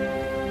beginning,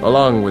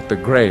 along with the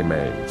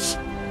Greymanes.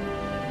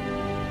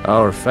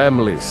 Our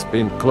family's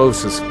been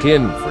closest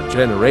kin for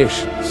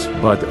generations,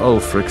 but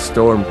Ulfric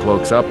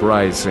Stormcloak's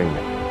uprising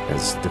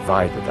has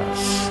divided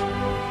us.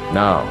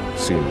 Now,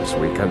 seems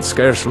we can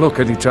scarce look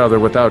at each other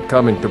without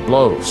coming to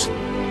blows.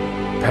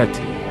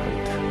 Petty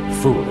and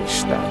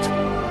foolish,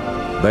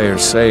 that. They're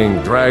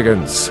saying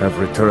dragons have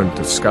returned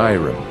to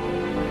Skyrim.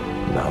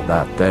 Now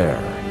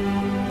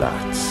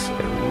that's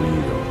a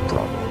real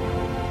problem.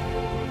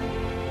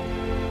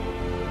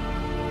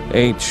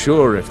 Ain't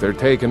sure if they're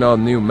taking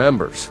on new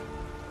members,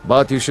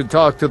 but you should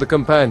talk to the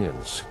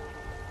companions.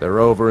 They're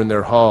over in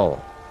their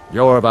hall,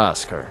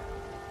 Jorvaskr.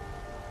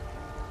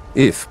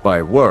 If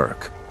by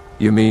work,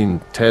 you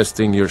mean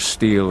testing your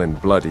steel in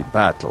bloody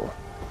battle.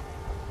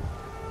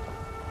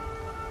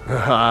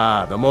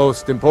 Ah, the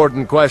most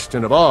important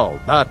question of all,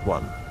 that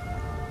one.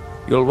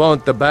 You'll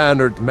want the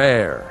bannered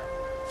mare.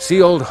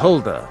 See old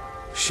Hulda.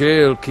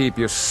 She'll keep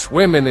you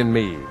swimming in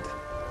mead.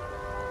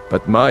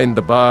 But mind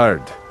the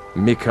bard,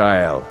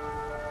 Mikael.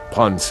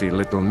 Poncy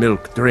little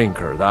milk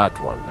drinker, that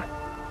one.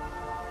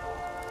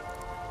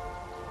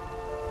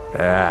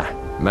 Ah,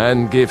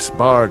 man gives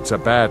bards a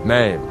bad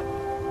name.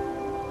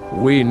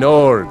 We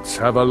Nords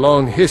have a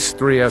long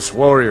history as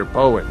warrior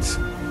poets.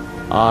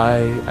 I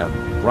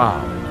am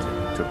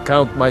proud to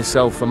count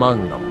myself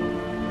among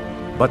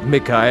them. But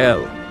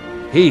Mikael,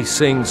 he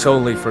sings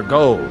only for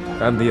gold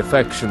and the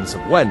affections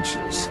of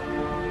wenches.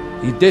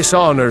 He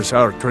dishonors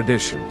our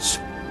traditions.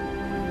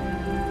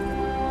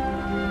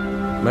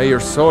 May your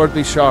sword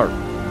be sharp,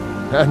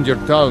 and your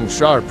tongue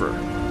sharper.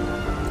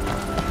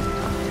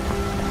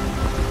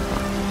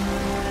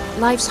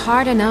 Life's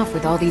hard enough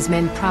with all these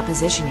men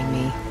propositioning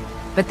me.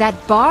 But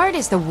that bard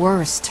is the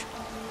worst.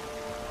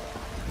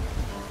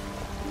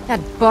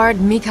 That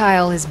bard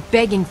Mikael is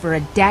begging for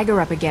a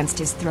dagger up against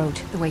his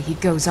throat, the way he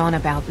goes on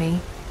about me.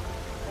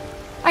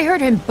 I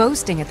heard him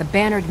boasting at the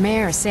bannered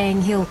mare,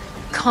 saying he'll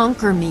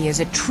conquer me as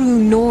a true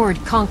Nord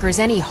conquers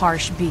any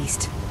harsh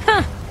beast.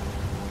 Huh!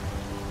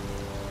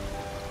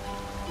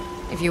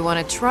 If you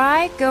want to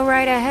try, go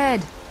right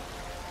ahead.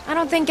 I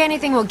don't think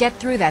anything will get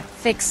through that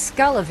thick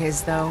skull of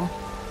his, though.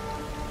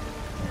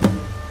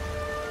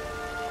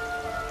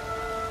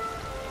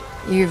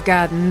 You've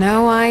got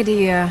no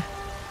idea.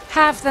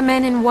 Half the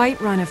men in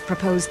Whiterun have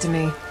proposed to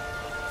me.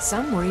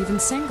 Some were even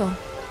single.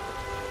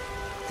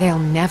 They'll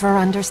never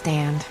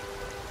understand.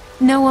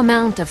 No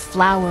amount of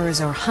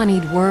flowers or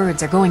honeyed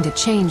words are going to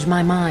change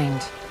my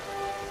mind.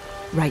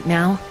 Right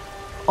now,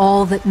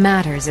 all that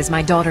matters is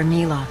my daughter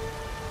Mila.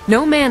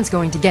 No man's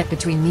going to get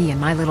between me and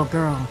my little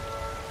girl.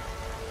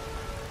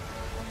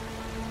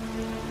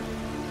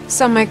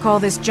 Some may call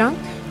this junk.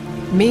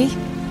 Me,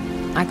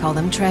 I call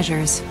them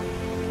treasures.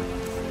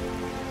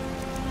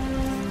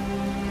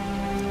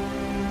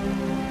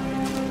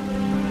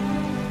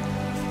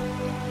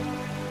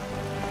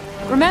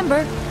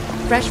 Remember,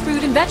 fresh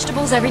fruit and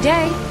vegetables every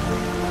day.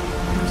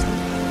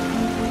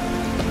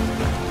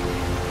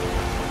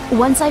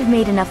 Once I've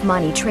made enough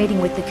money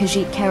trading with the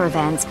Khajiit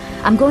caravans,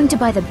 I'm going to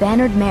buy the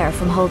bannered mare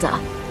from Hulda.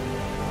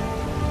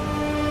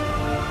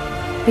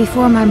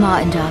 Before my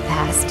ma-and-da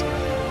passed,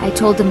 I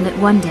told him that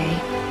one day,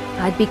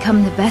 I'd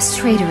become the best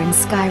trader in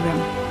Skyrim.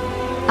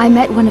 I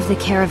met one of the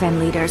caravan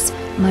leaders,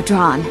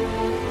 Madron.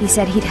 He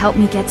said he'd help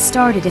me get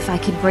started if I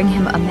could bring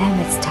him a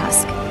mammoth's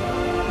tusk.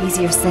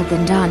 Easier said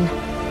than done.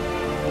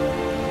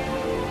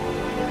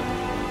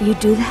 You'd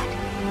do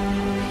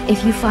that?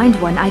 If you find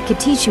one, I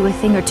could teach you a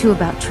thing or two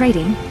about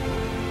trading.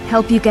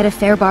 Help you get a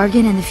fair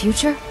bargain in the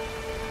future?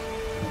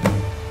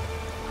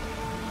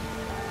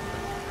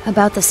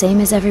 About the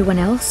same as everyone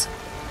else?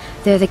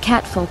 They're the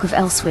catfolk of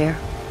elsewhere.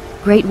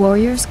 Great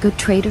warriors, good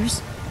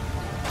traders.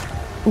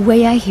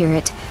 Way I hear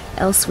it,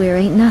 elsewhere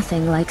ain't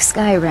nothing like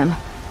Skyrim.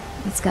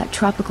 It's got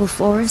tropical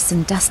forests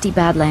and dusty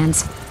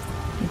badlands.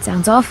 It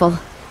sounds awful.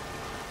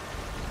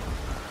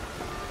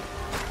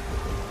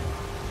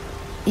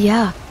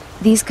 Yeah,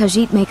 these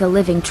Khajiit make a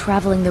living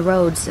traveling the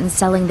roads and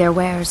selling their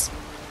wares.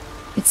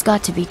 It's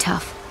got to be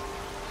tough.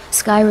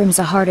 Skyrim's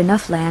a hard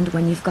enough land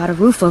when you've got a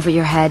roof over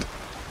your head.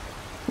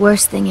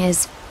 Worst thing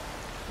is,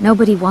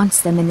 nobody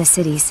wants them in the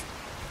cities.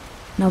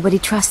 Nobody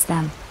trusts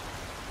them.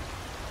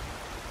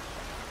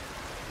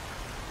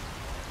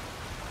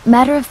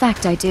 Matter of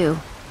fact, I do.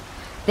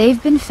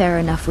 They've been fair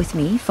enough with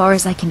me, far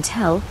as I can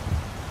tell,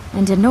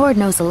 and a Nord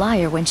knows a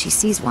liar when she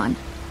sees one.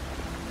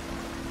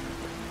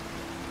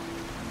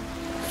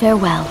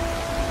 Farewell.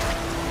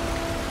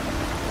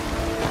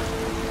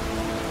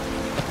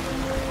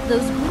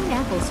 Those green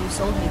apples you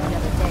sold me the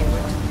other day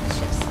were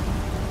delicious.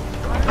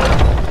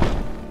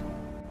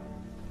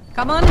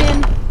 Come on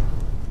in.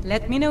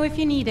 Let me know if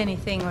you need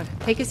anything, or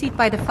take a seat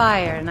by the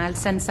fire and I'll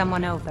send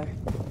someone over.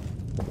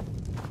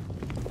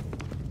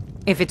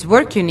 If it's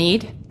work you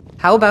need,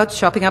 how about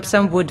chopping up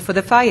some wood for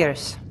the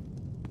fires?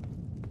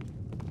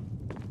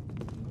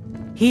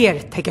 Here,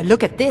 take a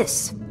look at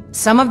this.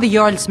 Some of the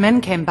Jarl's men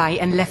came by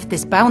and left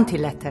this bounty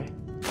letter.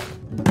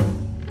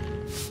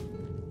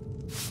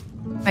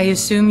 I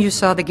assume you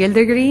saw the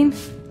Gildergreen?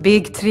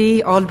 Big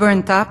tree, all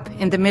burnt up,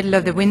 in the middle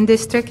of the Wind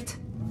District?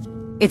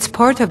 It's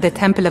part of the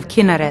Temple of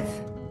Kinnareth.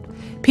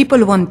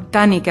 People want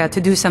Danica to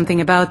do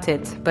something about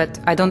it, but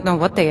I don't know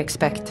what they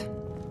expect.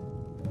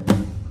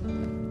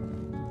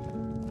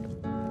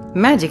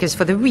 Magic is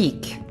for the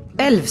weak.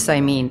 Elves, I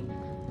mean.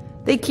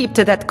 They keep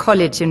to that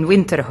college in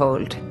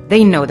Winterhold.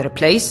 They know their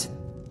place.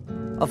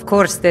 Of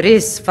course, there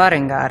is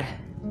Farengar.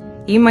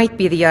 He might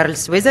be the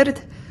Jarl's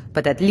wizard,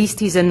 but at least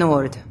he's a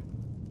Nord.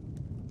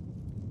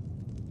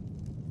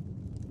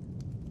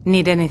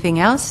 Need anything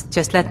else?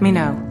 Just let me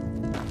know.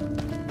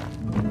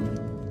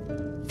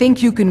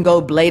 Think you can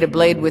go blade to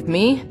blade with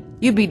me?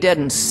 You'd be dead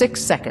in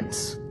 6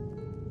 seconds.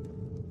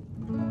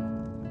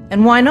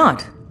 And why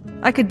not?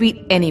 I could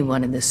beat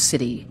anyone in this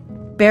city,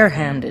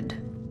 barehanded.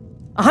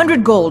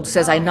 100 gold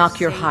says I knock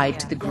your hide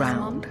to the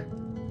ground.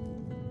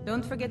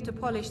 Don't forget to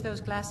polish those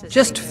glasses.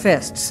 Just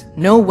fists.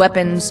 No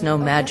weapons, no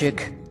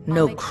magic,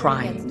 no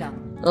crime.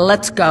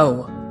 Let's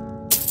go.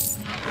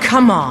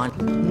 Come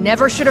on.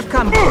 Never should have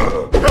come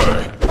here.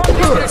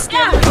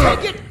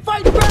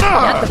 Fight back!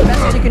 That the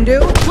best you can do?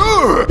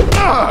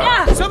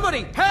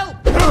 Somebody, help!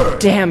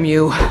 Damn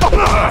you.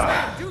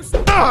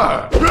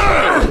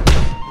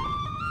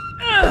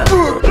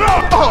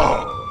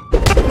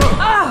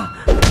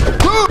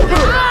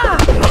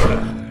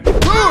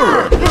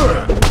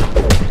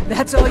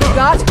 That's all you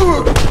got?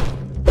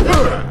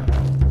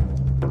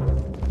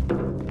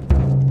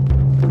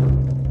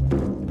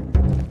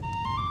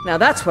 Now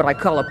that's what I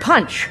call a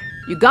punch.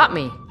 You got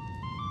me.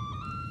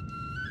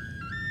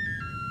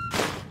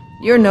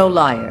 You're no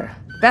liar.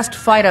 Best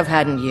fight I've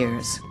had in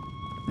years.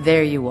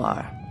 There you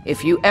are.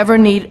 If you ever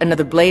need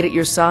another blade at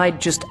your side,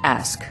 just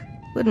ask.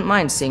 Wouldn't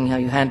mind seeing how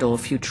you handle a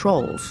few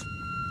trolls.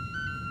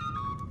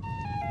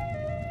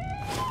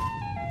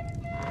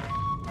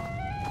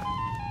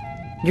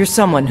 You're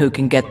someone who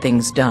can get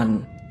things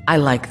done. I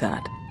like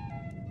that.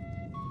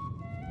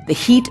 The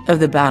heat of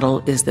the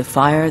battle is the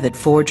fire that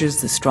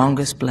forges the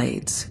strongest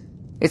blades.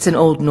 It's an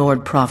old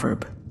Nord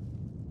proverb.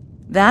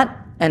 That,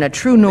 and a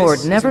true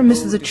Nord never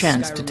misses a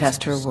chance to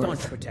test her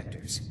worth.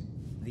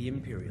 The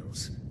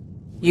Imperials.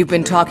 You've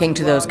been talking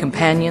to those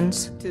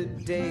companions?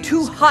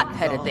 Too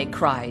hot-headed, they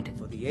cried.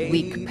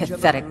 Weak,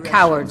 pathetic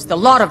cowards, the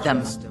lot of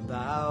them.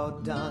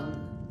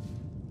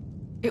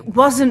 It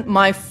wasn't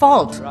my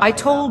fault. I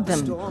told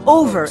them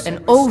over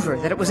and over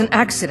that it was an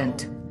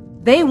accident.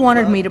 They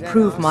wanted me to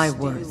prove my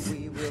worth.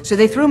 So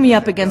they threw me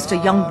up against a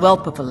young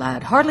whelp of a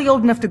lad, hardly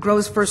old enough to grow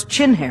his first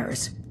chin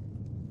hairs.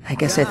 I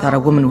guess I thought a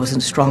woman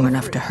wasn't strong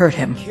enough to hurt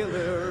him.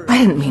 I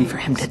didn't mean for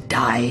him to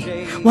die.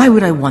 Why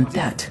would I want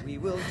that?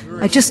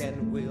 I just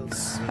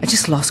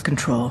lost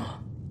control.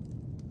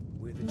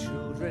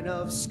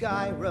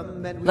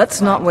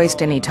 Let's not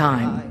waste any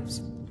time.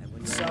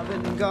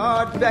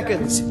 Sovngarde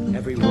beckons,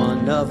 every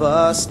one of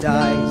us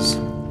dies.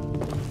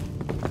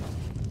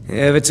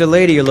 If it's a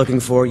lady you're looking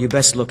for, you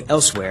best look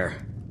elsewhere.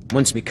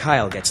 Once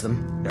Mikhail gets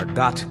them, they're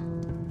got.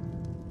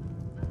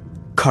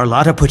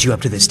 Carlotta put you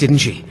up to this, didn't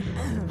she?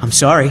 I'm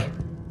sorry,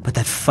 but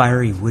that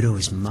fiery widow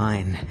is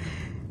mine.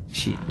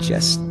 She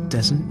just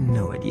doesn't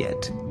know it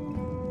yet.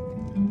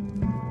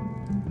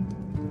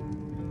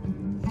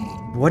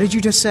 What did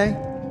you just say?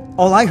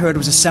 All I heard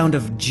was a sound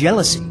of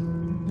jealousy.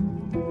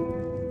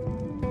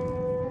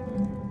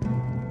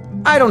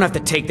 I don't have to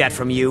take that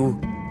from you.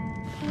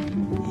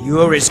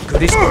 You're as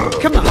good as...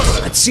 Come on,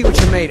 let's see what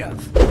you're made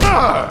of.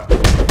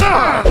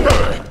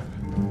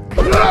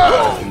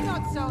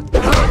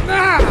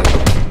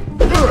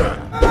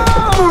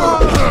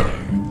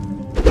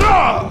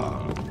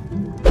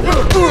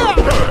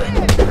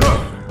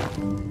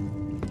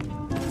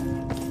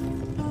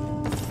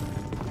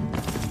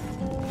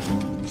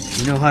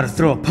 You know how to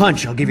throw a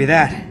punch, I'll give you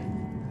that.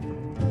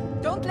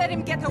 Don't let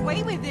him get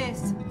away with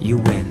this. You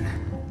win.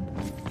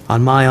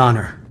 On my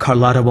honor,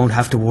 Carlotta won't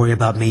have to worry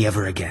about me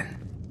ever again.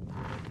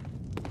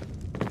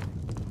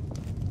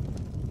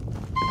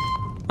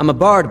 I'm a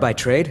bard by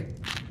trade.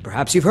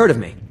 Perhaps you've heard of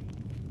me.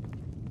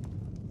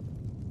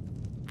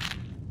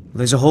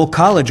 There's a whole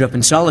college up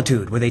in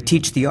Solitude where they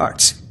teach the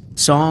arts.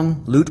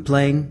 Song, lute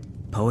playing,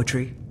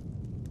 poetry.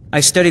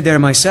 I studied there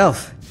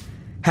myself.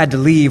 Had to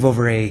leave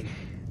over a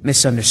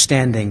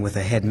misunderstanding with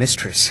a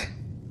headmistress.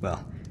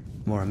 Well,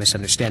 more a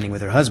misunderstanding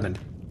with her husband.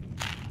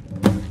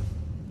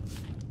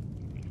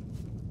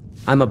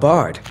 I'm a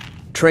bard,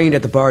 trained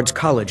at the Bard's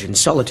College in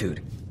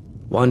Solitude.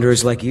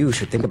 Wanderers like you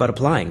should think about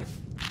applying.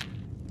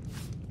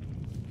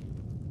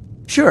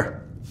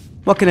 Sure.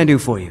 What can I do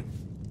for you?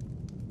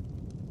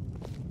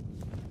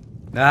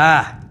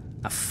 Ah,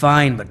 a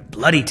fine but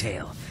bloody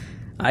tale.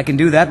 I can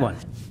do that one.